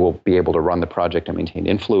 they will be able to run the project and maintain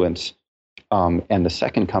influence, and the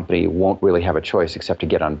second company won't really have a choice except to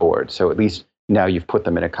get on board. So at least now you've put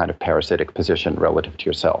them in a kind of parasitic position relative to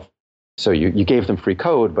yourself. So you gave them free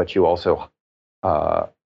code, but you also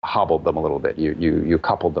hobbled them a little bit. You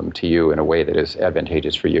coupled them to you in a way that is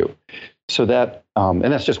advantageous for you. So that, and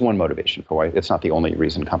that's just one motivation for why it's not the only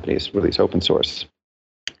reason companies release open source.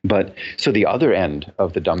 But so the other end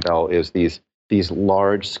of the dumbbell is these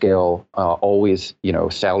large scale, always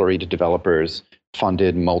salaried developers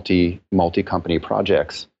funded multi-company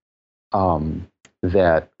projects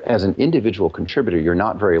that as an individual contributor, you're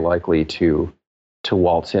not very likely to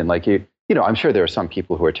waltz in. Like I'm sure there are some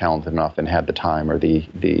people who are talented enough and had the time or the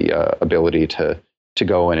ability to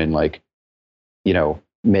go in and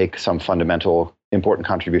make some fundamental important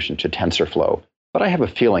contribution to TensorFlow. But I have a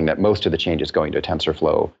feeling that most of the changes going to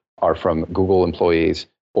TensorFlow are from Google employees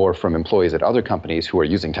or from employees at other companies who are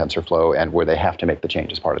using TensorFlow and where they have to make the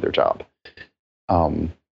change as part of their job.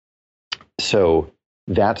 So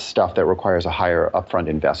that's stuff that requires a higher upfront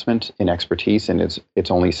investment in expertise, and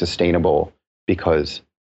it's only sustainable because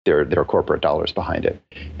there are corporate dollars behind it.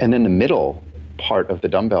 And then the middle part of the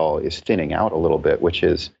dumbbell is thinning out a little bit, which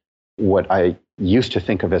is what I used to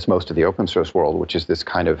think of as most of the open source world, which is this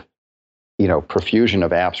kind of profusion of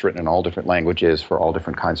apps written in all different languages for all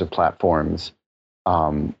different kinds of platforms,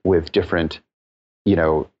 with different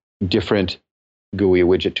GUI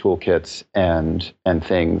widget toolkits and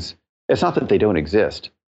things. It's not that they don't exist,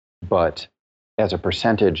 but as a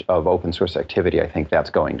percentage of open source activity, I think that's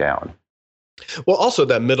going down. Well, also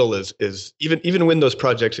that middle is even when those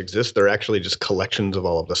projects exist, they're actually just collections of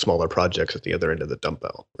all of the smaller projects at the other end of the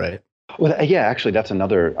dumbbell, right? Well, yeah, actually, that's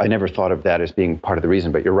another. I never thought of that as being part of the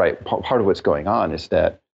reason, but you're right. Part of what's going on is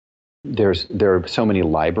that there are so many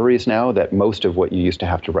libraries now that most of what you used to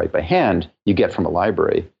have to write by hand, you get from a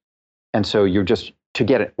library. And so you're just, to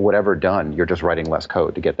get whatever done, you're just writing less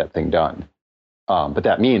code to get that thing done. But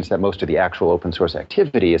that means that most of the actual open source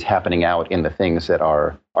activity is happening out in the things that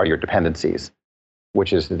are your dependencies,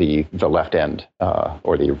 which is the left end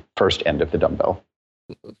or the first end of the dumbbell.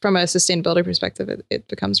 From a sustainability perspective, it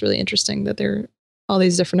becomes really interesting that there are all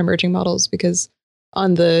these different emerging models, because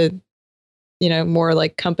on the more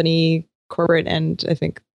like company corporate end, I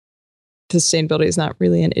think sustainability is not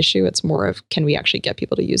really an issue. It's more of, can we actually get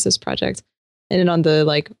people to use this project? And then on the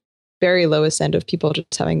like very lowest end of people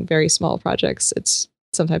just having very small projects,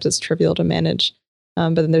 sometimes it's trivial to manage.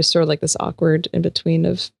 But then there's sort of like this awkward in between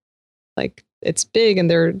of like, it's big and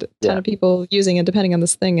there are a ton of people using it depending on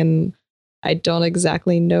this thing. And I don't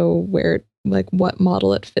exactly know what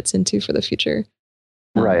model it fits into for the future.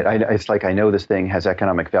 Right. It's like, I know this thing has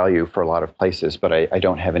economic value for a lot of places, but I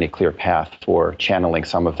don't have any clear path for channeling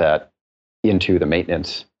some of that into the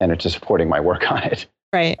maintenance and into supporting my work on it.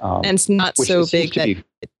 Right. And it's not so big that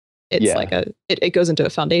it's like it goes into a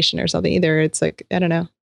foundation or something either. It's like, I don't know.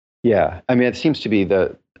 Yeah. I mean, it seems to be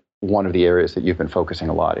one of the areas that you've been focusing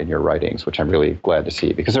a lot in your writings, which I'm really glad to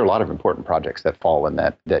see, because there are a lot of important projects that fall in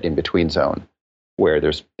that in-between zone where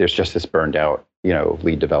there's just this burned out,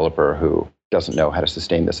 lead developer who doesn't know how to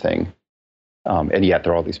sustain this thing. And yet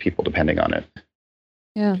there are all these people depending on it.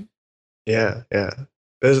 Yeah. Yeah. Yeah.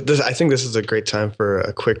 I think this is a great time for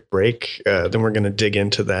a quick break. Then we're going to dig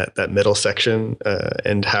into that middle section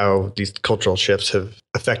and how these cultural shifts have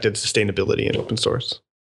affected sustainability in open source.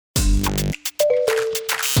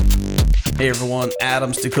 Hey everyone,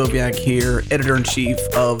 Adam Stacoviak here, editor-in-chief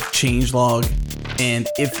of Changelog. And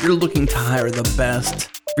if you're looking to hire the best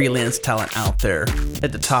freelance talent out there,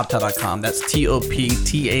 head to toptal.com. That's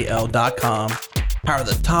TOPTAL.com. Hire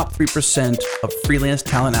the top 3% of freelance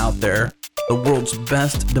talent out there, the world's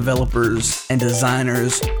best developers and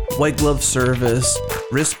designers, white glove service,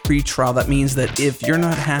 risk-free trial. That means that if you're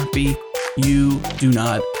not happy, you do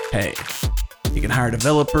not pay. You can hire a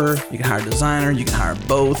developer, you can hire a designer, you can hire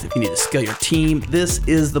both. If you need to scale your team, this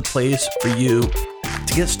is the place for you.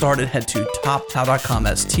 To get started, head to toptal.com.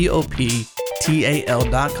 That's TOPTAL.com.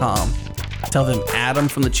 Tell them Adam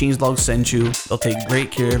from the Changelog sent you. They'll take great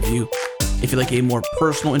care of you. If you'd like a more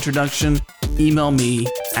personal introduction, email me,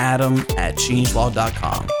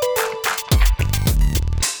 adam@changelog.com.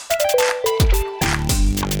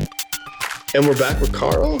 And we're back with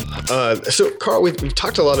Karl. So Karl, we've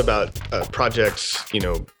talked a lot about projects,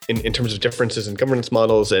 in terms of differences in governance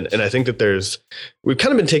models. And I think that we've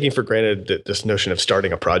kind of been taking for granted that this notion of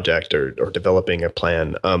starting a project or developing a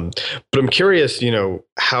plan. But I'm curious,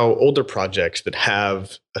 how older projects that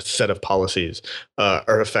have a set of policies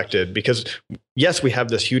are affected, because yes, we have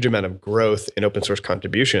this huge amount of growth in open source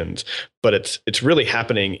contributions, but it's really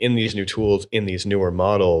happening in these new tools, in these newer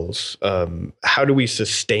models. How do we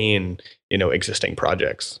sustain, existing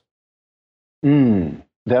projects?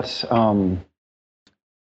 That's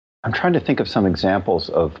I'm trying to think of some examples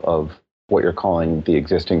of what you're calling the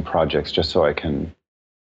existing projects, just so I can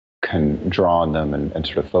draw on them and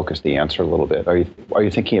sort of focus the answer a little bit. Are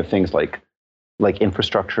you thinking of things like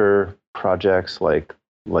infrastructure projects, like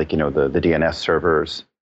the DNS servers?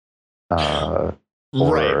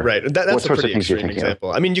 Right. That's a pretty extreme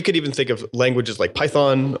example. I mean, you could even think of languages like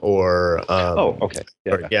Python or okay.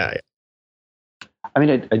 Yeah. I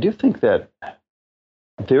mean, I do think that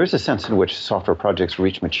there is a sense in which software projects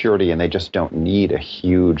reach maturity and they just don't need a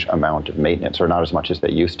huge amount of maintenance, or not as much as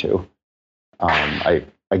they used to. I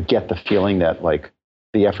get the feeling that like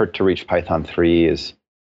the effort to reach Python 3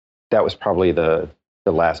 that was probably the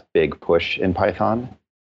last big push in Python.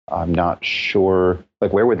 I'm not sure,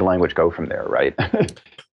 like, where would the language go from there, right?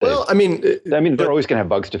 Well, I mean, they're always going to have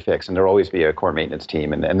bugs to fix, and there'll always be a core maintenance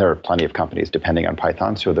team, and there are plenty of companies depending on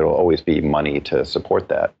Python, so there will always be money to support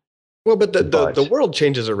that. Well, but the world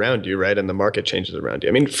changes around you, right? And the market changes around you.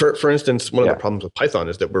 I mean, for instance, one of the problems with Python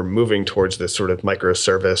is that we're moving towards this sort of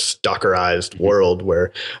microservice, Dockerized world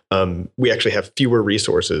where we actually have fewer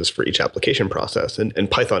resources for each application process. And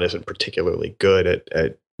Python isn't particularly good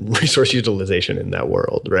at resource utilization in that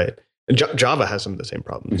world, right? And Java has some of the same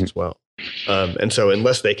problems as well. And so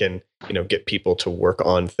unless they can, get people to work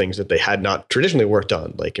on things that they had not traditionally worked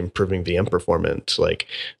on, like improving VM performance, like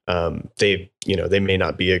they may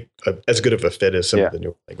not be as good of a fit as some of the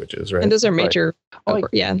newer languages, right? And those are major,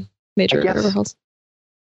 major overhauls.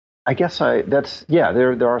 I guess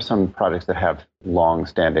there are some projects that have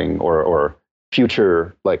long-standing or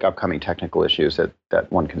future, like upcoming technical issues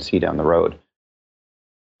that one can see down the road.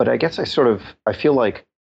 But I guess I feel like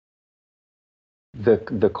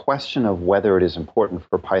the question of whether it is important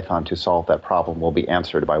for Python to solve that problem will be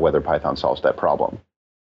answered by whether Python solves that problem.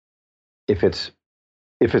 If it's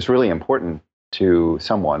really important to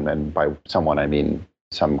someone, and by someone I mean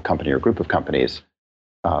some company or group of companies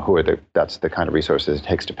that's the kind of resources it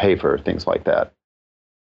takes to pay for things like that,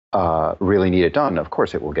 really need it done, of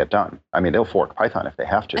course it will get done. I mean, they'll fork Python if they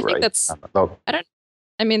have to, right? That's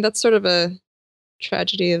sort of a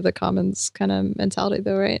tragedy of the commons kind of mentality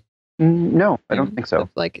though, right? No, I don't think so.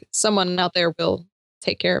 Like someone out there will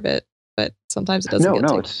take care of it, but sometimes it doesn't get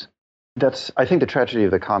taken. I think the tragedy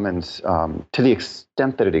of the commons, to the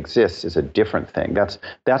extent that it exists, is a different thing.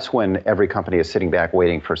 That's when every company is sitting back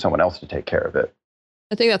waiting for someone else to take care of it.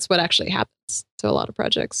 I think that's what actually happens to a lot of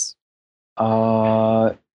projects.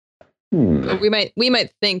 We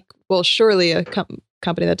might think, well, surely a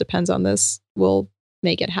company that depends on this will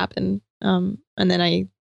make it happen. And then I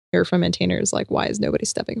hear from maintainers like, why is nobody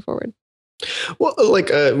stepping forward? Well, like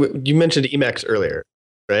you mentioned Emacs earlier,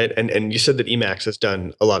 right? And you said that Emacs has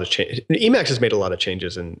done a lot of change. Emacs has made a lot of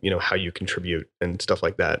changes in how you contribute and stuff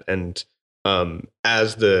like that. And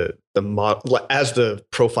as the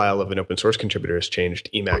profile of an open source contributor has changed,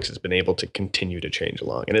 Emacs has been able to continue to change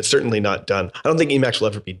along. And it's certainly not done. I don't think Emacs will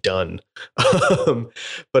ever be done,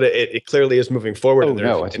 but it clearly is moving forward. Oh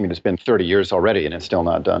no, I mean it's been 30 years already, and it's still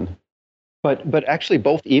not done. But actually,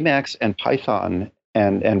 both Emacs and Python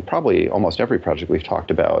and probably almost every project we've talked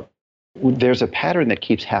about, there's a pattern that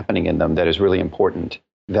keeps happening in them that is really important,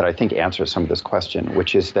 that I think answers some of this question,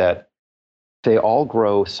 which is that they all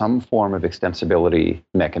grow some form of extensibility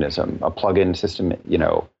mechanism, a plugin system,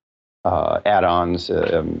 add-ons.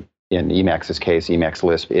 In Emacs's case, Emacs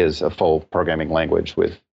Lisp is a full programming language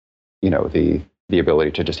with, the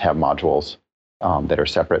ability to just have modules that are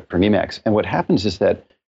separate from Emacs. And what happens is that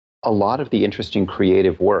a lot of the interesting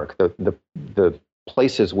creative work, the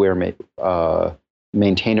places where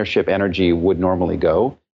maintainership energy would normally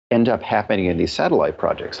go, end up happening in these satellite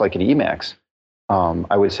projects. Like in Emacs,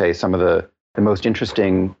 I would say some of the most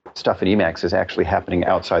interesting stuff in Emacs is actually happening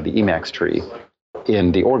outside the Emacs tree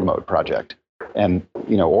in the org mode project. And,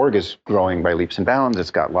 org is growing by leaps and bounds.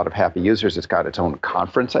 It's got a lot of happy users. It's got its own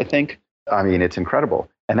conference, I think. I mean, it's incredible.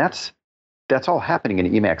 And that's all happening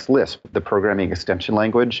in Emacs Lisp, the programming extension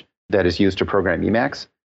language that is used to program Emacs,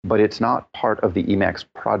 but it's not part of the Emacs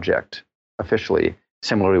project officially.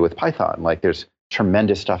 Similarly with Python, like there's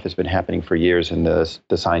tremendous stuff has been happening for years in the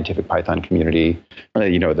scientific Python community,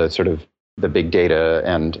 the sort of the big data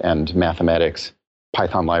and mathematics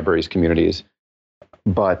Python libraries communities.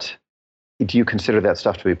 But do you consider that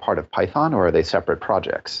stuff to be part of Python, or are they separate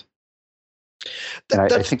projects? And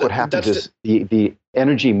I think what happens is the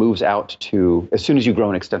energy moves out to, as soon as you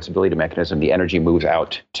grow an extensibility mechanism, the energy moves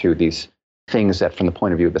out to these things that from the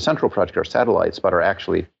point of view of the central project are satellites, but are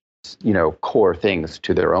actually, core things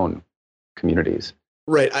to their own communities.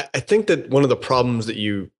 Right. I think that one of the problems that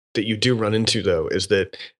you do run into, though, is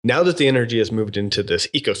that now that the energy has moved into this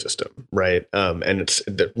ecosystem, right? And it's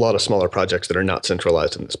a lot of smaller projects that are not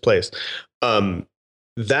centralized in this place.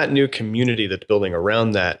 That new community that's building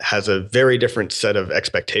around that has a very different set of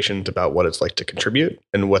expectations about what it's like to contribute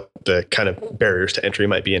and what the kind of barriers to entry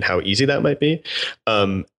might be and how easy that might be.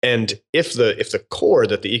 And if the core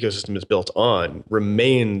that the ecosystem is built on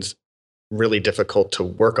remains really difficult to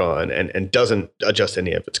work on and doesn't adjust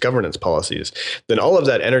any of its governance policies, then all of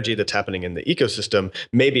that energy that's happening in the ecosystem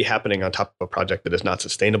may be happening on top of a project that is not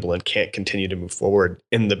sustainable and can't continue to move forward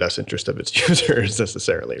in the best interest of its users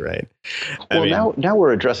necessarily, right? Well, now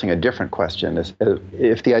we're addressing a different question.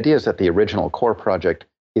 If the idea is that the original core project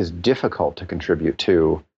is difficult to contribute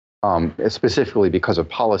to, specifically because of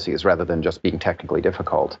policies rather than just being technically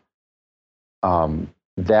difficult,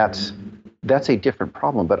 that's a different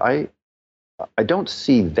problem. But I don't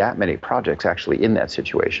see that many projects actually in that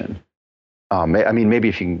situation. I mean, maybe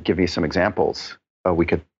if you can give me some examples, we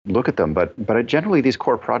could look at them. But generally, these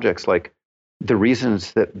core projects, like the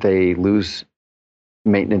reasons that they lose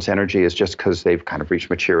maintenance energy is just because they've kind of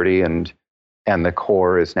reached maturity and the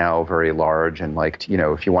core is now very large. And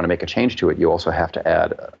if you want to make a change to it, you also have to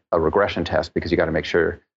add a regression test because you got to make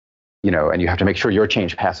sure, and you have to make sure your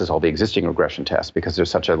change passes all the existing regression tests because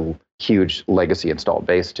there's such a huge legacy installed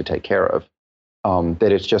base to take care of.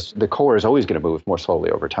 That it's just the core is always going to move more slowly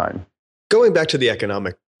over time. Going back to the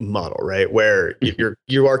economic model, right, where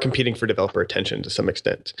you are competing for developer attention to some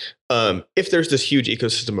extent. If there's this huge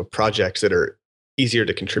ecosystem of projects that are easier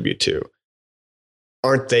to contribute to,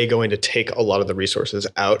 aren't they going to take a lot of the resources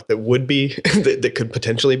out that would be that could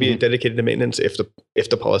potentially be dedicated to maintenance if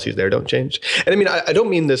the policies there don't change? And I mean, I don't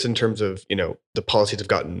mean this in terms of the policies have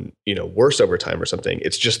gotten worse over time or something.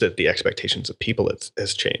 It's just that the expectations of people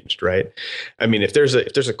has changed, right? I mean, if there's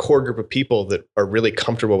a core group of people that are really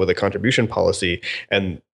comfortable with a contribution policy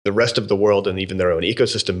and the rest of the world and even their own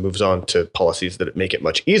ecosystem moves on to policies that make it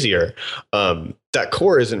much easier, that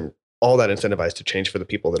core isn't all that incentivized to change for the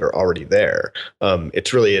people that are already there.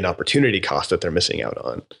 It's really an opportunity cost that they're missing out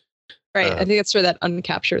on. Right. I think it's sort of that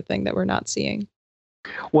uncaptured thing that we're not seeing.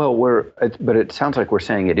 Well, but it sounds like we're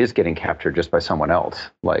saying it is getting captured just by someone else.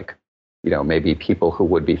 Like, maybe people who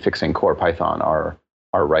would be fixing core Python are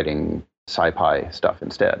writing SciPy stuff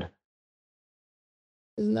instead.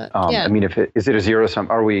 Isn't that? I mean, is it a zero sum?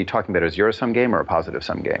 Are we talking about a zero sum game or a positive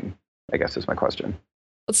sum game? I guess is my question.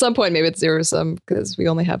 At some point, maybe it's zero sum because we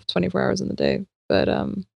only have 24 hours in the day. But I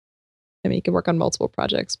mean, you can work on multiple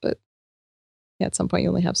projects, but yeah, at some point you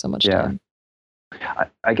only have so much time.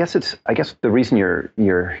 I guess the reason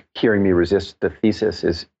you're hearing me resist the thesis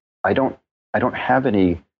is I don't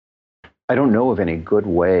know of any good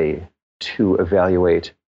way to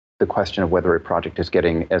evaluate the question of whether a project is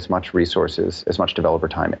getting as much resources, as much developer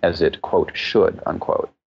time as it, quote, should,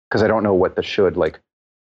 unquote. Because I don't know what the should, like.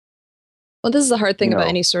 Well, this is the hard thing about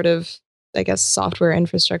any sort of, I guess, software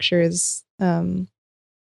infrastructure is the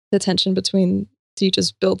tension between, do you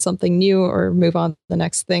just build something new or move on to the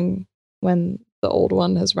next thing when the old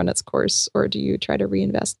one has run its course, or do you try to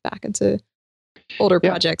reinvest back into older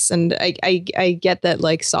projects? And I get that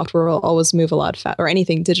like software will always move a lot or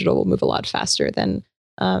anything digital will move a lot faster than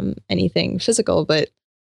anything physical. But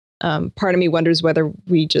part of me wonders whether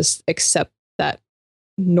we just accept that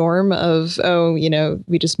norm of,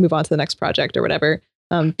 we just move on to the next project or whatever,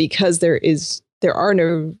 because there are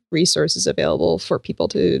no resources available for people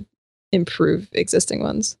to improve existing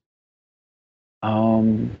ones.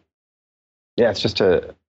 It's just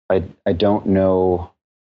I don't know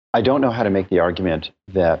how to make the argument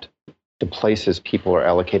that the places people are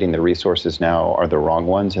allocating the resources now are the wrong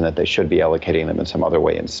ones and that they should be allocating them in some other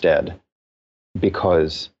way instead.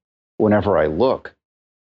 Because whenever I look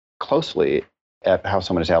closely at how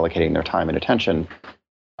someone is allocating their time and attention,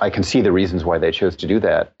 I can see the reasons why they chose to do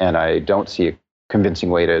that. And I don't see a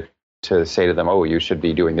convincing way to say to them, oh, you should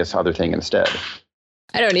be doing this other thing instead.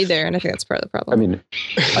 I don't either, and I think that's part of the problem. I mean,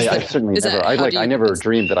 I certainly never. I never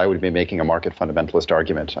dreamed that I would be making a market fundamentalist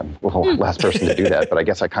argument. I'm the last person to do that, but I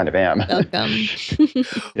guess I kind of am. Welcome.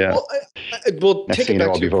 Yeah. Well, next thing you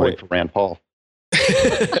know, I'll be voting for Rand Paul.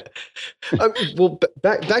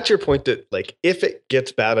 Back to your point that like if it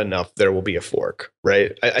gets bad enough, there will be a fork,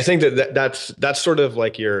 right? I think that's sort of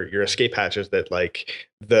like your escape hatch is that like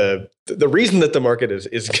the reason that the market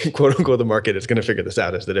is quote unquote the market is going to figure this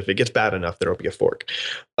out is that if it gets bad enough, there will be a fork.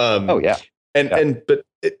 And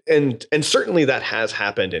certainly that has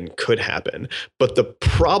happened and could happen, but the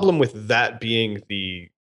problem with that being the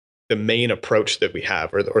main approach that we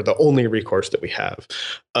have, or the only recourse that we have,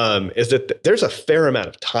 is that there's a fair amount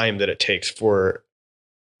of time that it takes for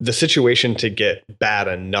the situation to get bad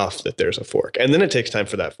enough that there's a fork. And then it takes time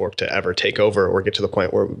for that fork to ever take over or get to the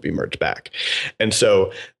point where it would be merged back. And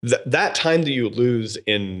so that time that you lose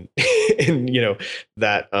in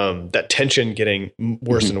that tension getting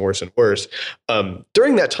worse and worse and worse,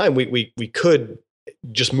 during that time, we could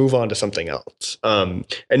just move on to something else. And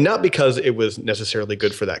not because it was necessarily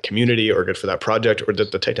good for that community or good for that project or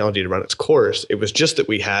that the technology to run its course. It was just that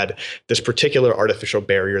we had this particular artificial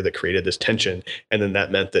barrier that created this tension. And then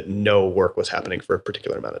that meant that no work was happening for a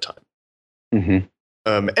particular amount of time.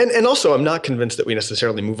 Mm-hmm. And also, I'm not convinced that we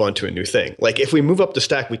necessarily move on to a new thing. Like if we move up the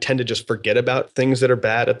stack, we tend to just forget about things that are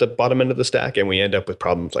bad at the bottom end of the stack. And we end up with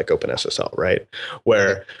problems like OpenSSL, right?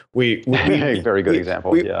 Where we very good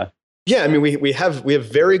example. Yeah, I mean, we have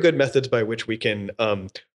very good methods by which we can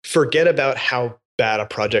forget about how bad a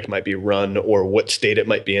project might be run or what state it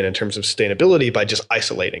might be in terms of sustainability by just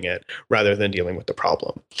isolating it rather than dealing with the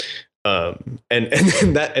problem.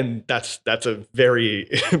 And that's a very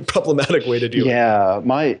problematic way to do it. Yeah,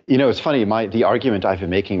 it's funny. The argument I've been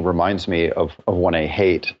making reminds me of one I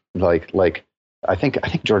hate. Like I think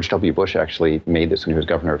George W. Bush actually made this when he was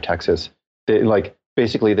governor of Texas.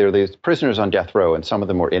 Basically, there are these prisoners on death row, and some of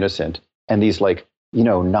them were innocent. And these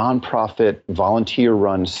nonprofit,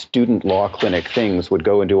 volunteer-run student law clinic things would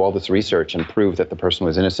go and do all this research and prove that the person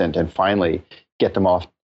was innocent, and finally get them off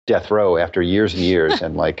death row after years and years,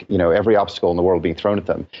 and every obstacle in the world being thrown at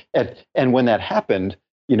them. And when that happened,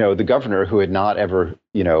 the governor, who had not ever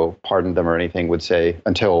pardoned them or anything, would say,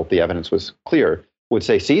 until the evidence was clear, would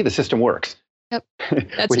say, "See, the system works." Yep,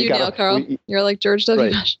 that's you now, Carl. You're like George W.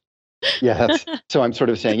 Bush. Yeah, so I'm sort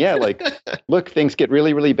of saying, look, things get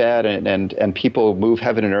really, really bad, and people move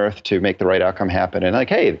heaven and earth to make the right outcome happen. And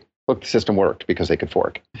hey, look, the system worked because they could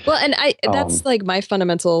fork. Well, and that's like my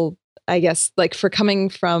fundamental, I guess, like for coming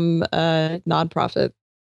from a nonprofit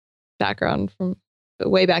background from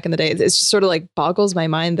way back in the day, it's just sort of like boggles my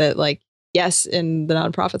mind that yes, in the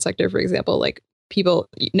nonprofit sector, for example, people,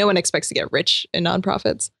 no one expects to get rich in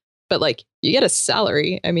nonprofits. But you get a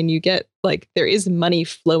salary. I mean, you get there is money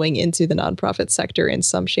flowing into the nonprofit sector in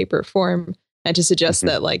some shape or form. And to suggest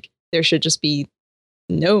that there should just be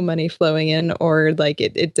no money flowing in, or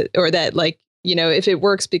or that if it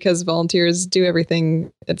works because volunteers do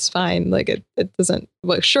everything, it's fine. It doesn't.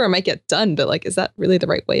 Well, sure, it might get done, but is that really the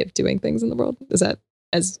right way of doing things in the world? Is that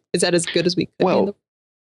as good as we could? Well,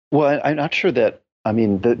 Well, I'm not sure that, I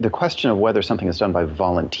mean, the question of whether something is done by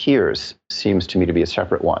volunteers seems to me to be a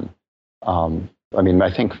separate one. I mean,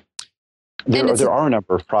 I think there are a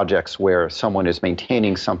number of projects where someone is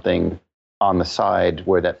maintaining something on the side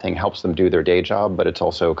where that thing helps them do their day job, but it's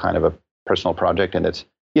also kind of a personal project, and it's,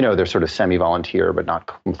 they're sort of semi-volunteer, but not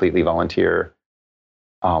completely volunteer.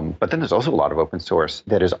 But then there's also a lot of open source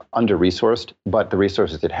that is under-resourced, but the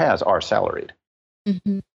resources it has are salaried.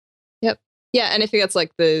 Mm-hmm. Yep. Yeah, and I think that's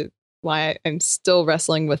like why I'm still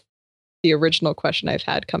wrestling with the original question I've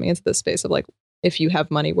had coming into this space of like, if you have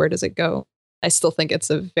money, where does it go? I still think it's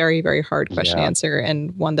a very, very hard question to answer,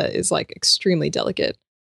 and one that is like extremely delicate.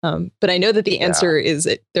 But I know that the answer is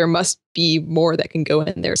there must be more that can go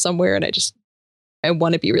in there somewhere, and I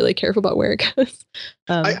want to be really careful about where it goes.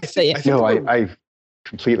 I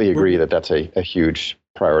completely agree that that's a huge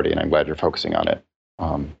priority, and I'm glad you're focusing on it.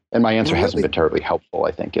 And my answer hasn't been terribly helpful,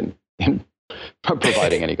 I think, in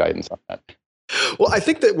providing any guidance on that. Well, I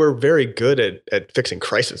think that we're very good at fixing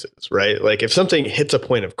crises, right? Like if something hits a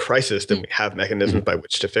point of crisis, then we have mechanisms by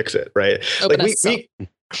which to fix it, right?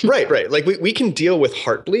 Right. Like we can deal with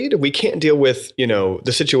Heartbleed. We can't deal with,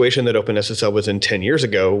 the situation that OpenSSL was in 10 years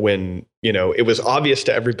ago when, it was obvious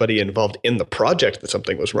to everybody involved in the project that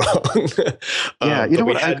something was wrong. But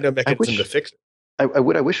we had no mechanism to fix it. I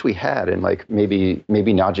wish we had, and like maybe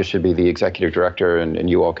Nadia should be the executive director and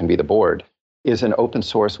you all can be the board, is an open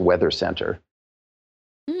source weather center.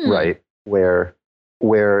 Right, where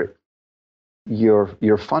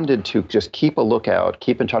you're funded to just keep a lookout,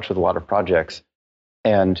 keep in touch with a lot of projects,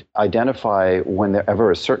 and identify whenever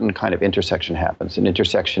a certain kind of intersection happens, an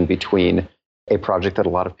intersection between a project that a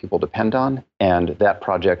lot of people depend on and that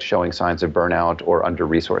project showing signs of burnout or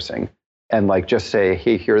under-resourcing. And like just say,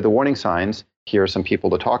 hey, here are the warning signs, here are some people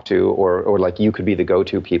to talk to, or like you could be the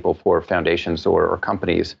go-to people for foundations or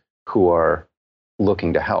companies who are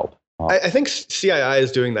looking to help. I think CII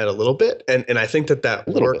is doing that a little bit, and I think that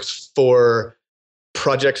works for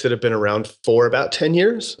projects that have been around for about 10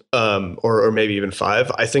 years, or maybe even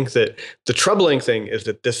 5. I think that the troubling thing is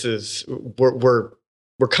that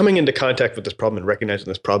we're coming into contact with this problem and recognizing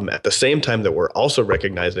this problem at the same time that we're also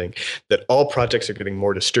recognizing that all projects are getting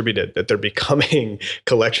more distributed, that they're becoming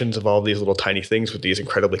collections of all these little tiny things with these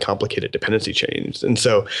incredibly complicated dependency chains. And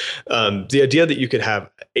so the idea that you could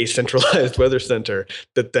have a centralized weather center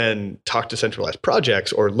that then talked to centralized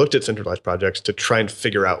projects or looked at centralized projects to try and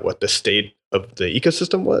figure out what the state of the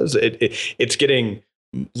ecosystem was, it's getting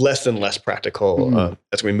less and less practical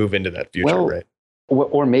as we move into that future, right?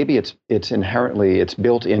 Or maybe it's inherently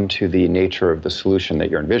built into the nature of the solution that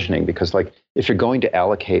you're envisioning, because like if you're going to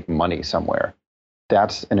allocate money somewhere,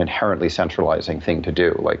 that's an inherently centralizing thing to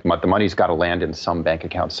do. Like the money's got to land in some bank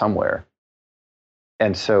account somewhere.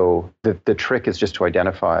 And so the trick is just to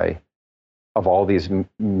identify of all these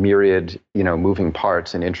myriad, moving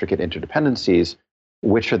parts and intricate interdependencies,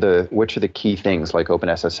 which are the key things like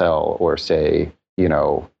OpenSSL or say,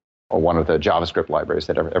 or one of the JavaScript libraries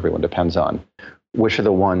that everyone depends on, which are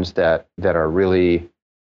the ones that are really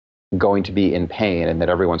going to be in pain and that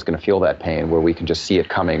everyone's going to feel that pain, where we can just see it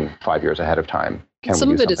coming 5 years ahead of time.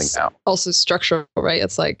 Some of it is also structural, right?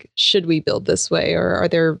 It's like, should we build this way, or are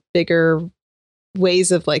there bigger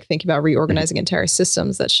ways of like thinking about reorganizing entire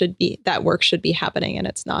systems that work should be happening and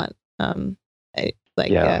it's not? And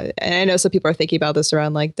I know some people are thinking about this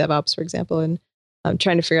around like DevOps, for example, and I'm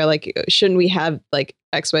trying to figure out like, shouldn't we have like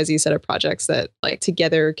XYZ set of projects that like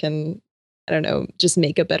together can, I don't know, just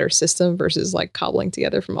make a better system versus like cobbling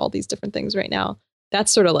together from all these different things right now.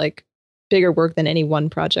 That's sort of like bigger work than any one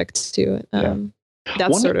project to.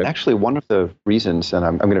 That's actually one of the reasons, and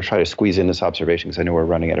I'm going to try to squeeze in this observation because I know we're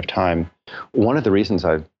running out of time. One of the reasons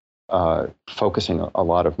I'm focusing a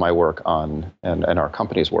lot of my work on and our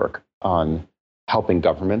company's work on helping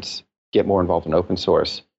governments get more involved in open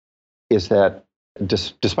source is that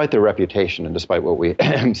despite their reputation and despite what we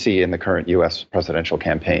see in the current U.S. presidential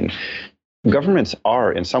campaign, governments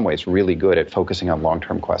are in some ways really good at focusing on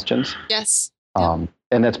long-term questions. Yes. And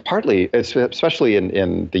that's partly, especially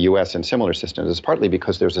in the U.S. and similar systems, it's partly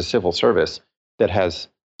because there's a civil service that has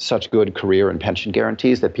such good career and pension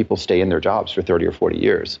guarantees that people stay in their jobs for 30 or 40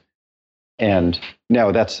 years. And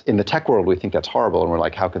now that's in the tech world, we think that's horrible. And we're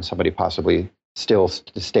like, how can somebody possibly still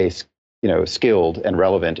stay, skilled and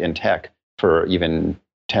relevant in tech for even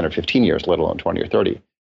 10 or 15 years, let alone 20 or 30.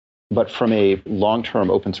 But from a long-term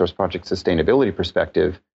open source project sustainability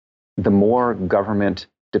perspective, the more government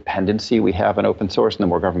dependency we have on open source and the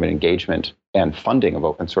more government engagement and funding of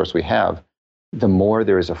open source we have, the more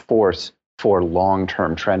there is a force for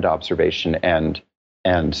long-term trend observation and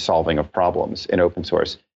solving of problems in open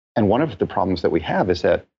source. And one of the problems that we have is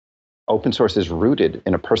that open source is rooted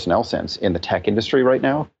in a personnel sense in the tech industry right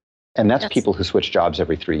now. And that's people who switch jobs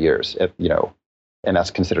every 3 years, and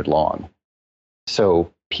that's considered long.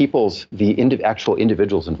 So the actual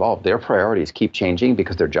individuals involved, their priorities keep changing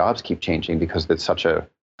because their jobs keep changing because it's such a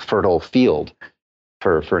fertile field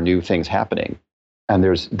for new things happening. And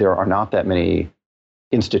there are not that many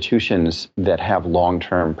institutions that have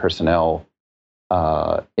long-term personnel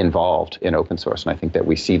involved in open source. And I think that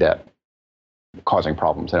we see that causing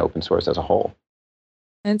problems in open source as a whole.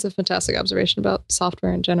 And it's a fantastic observation about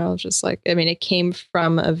software in general. Just like, I mean, it came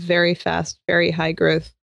from a very fast, very high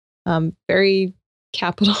growth, very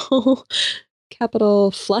capital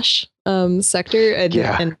flush sector.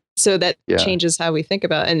 And so that changes how we think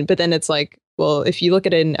about it. But then it's like, well, if you look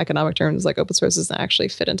at it in economic terms, like open source doesn't actually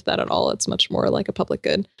fit into that at all. It's much more like a public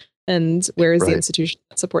good. And where is the institution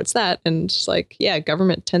that supports that? And just like,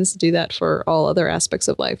 government tends to do that for all other aspects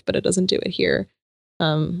of life, but it doesn't do it here.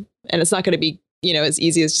 And it's not going to be, as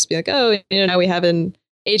easy as just be like, oh, now we have an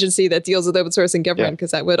agency that deals with open source in government,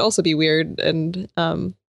 because that would also be weird and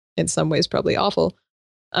in some ways probably awful.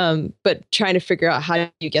 But trying to figure out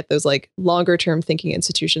how you get those like longer term thinking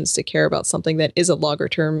institutions to care about something that is a longer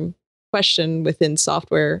term question within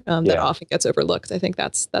software that often gets overlooked. I think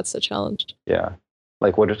that's the challenge. Yeah.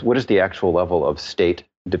 Like what is the actual level of state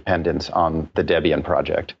dependence on the Debian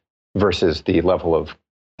project versus the level of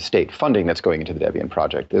state funding that's going into the Debian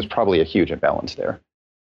project? There's probably a huge imbalance there.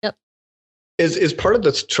 Yep. Is part of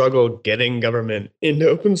the struggle getting government into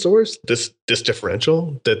open source this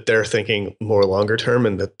differential that they're thinking more longer term,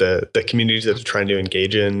 and that the communities that are trying to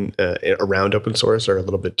engage in around open source are a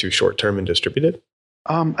little bit too short term and distributed?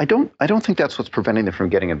 I don't think that's what's preventing them from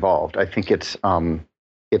getting involved. I think it's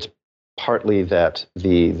partly that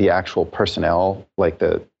the actual personnel, like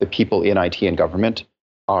the people in IT and government,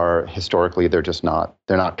 are historically they're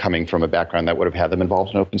not coming from a background that would have had them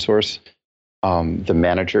involved in open source. The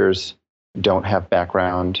managers don't have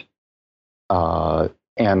background,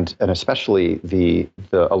 and especially the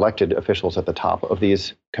elected officials at the top of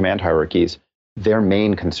these command hierarchies, their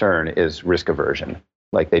main concern is risk aversion.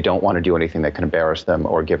 Like they don't want to do anything that can embarrass them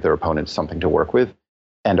or give their opponents something to work with.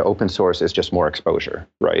 And open source is just more exposure,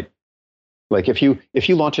 right? Like if you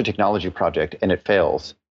launch a technology project and it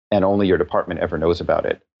fails and only your department ever knows about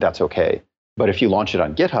it, that's okay. But if you launch it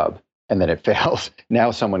on GitHub and then it fails,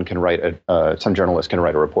 now someone can some journalist can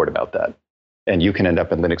write a report about that. And you can end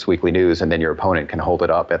up in Linux Weekly News, and then your opponent can hold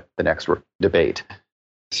it up at the next debate.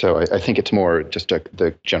 So I think it's more just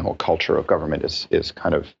the general culture of government is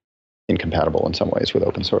kind of incompatible in some ways with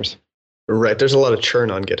open source. Right. There's a lot of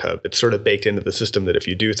churn on GitHub. It's sort of baked into the system that if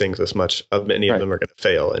you do things this much, many of them are going to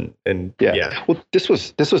fail. And Well, this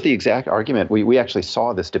was the exact argument. We actually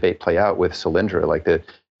saw this debate play out with Solyndra. Like the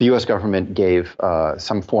U.S. government gave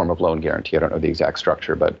some form of loan guarantee. I don't know the exact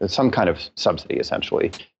structure, but some kind of subsidy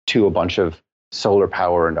essentially to a bunch of solar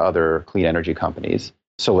power and other clean energy companies.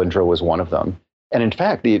 Solyndra was one of them. And in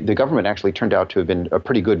fact, the government actually turned out to have been a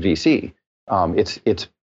pretty good VC.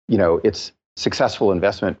 Its successful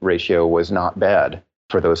investment ratio was not bad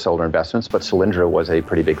for those solar investments, but Solyndra was a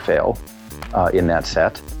pretty big fail in that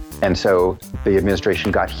set. And so the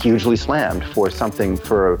administration got hugely slammed for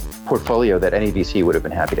a portfolio that any VC would have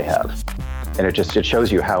been happy to have. And it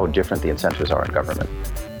shows you how different the incentives are in government.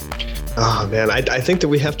 Oh, man, I think that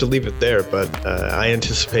we have to leave it there, but I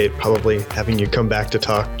anticipate probably having you come back to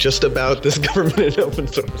talk just about this government and open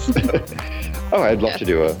source. Oh, I'd love to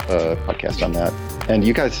do a podcast on that. And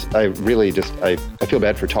you guys, I really I feel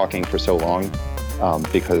bad for talking for so long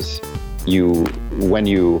because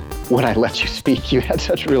when I let you speak, you had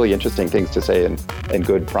such really interesting things to say and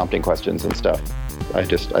good prompting questions and stuff. I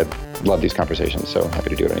love these conversations, so happy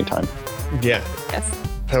to do it anytime. Yeah. Yes.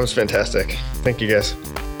 That was fantastic. Thank you, guys.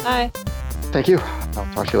 Bye. Thank you.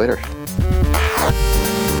 I'll talk to you later.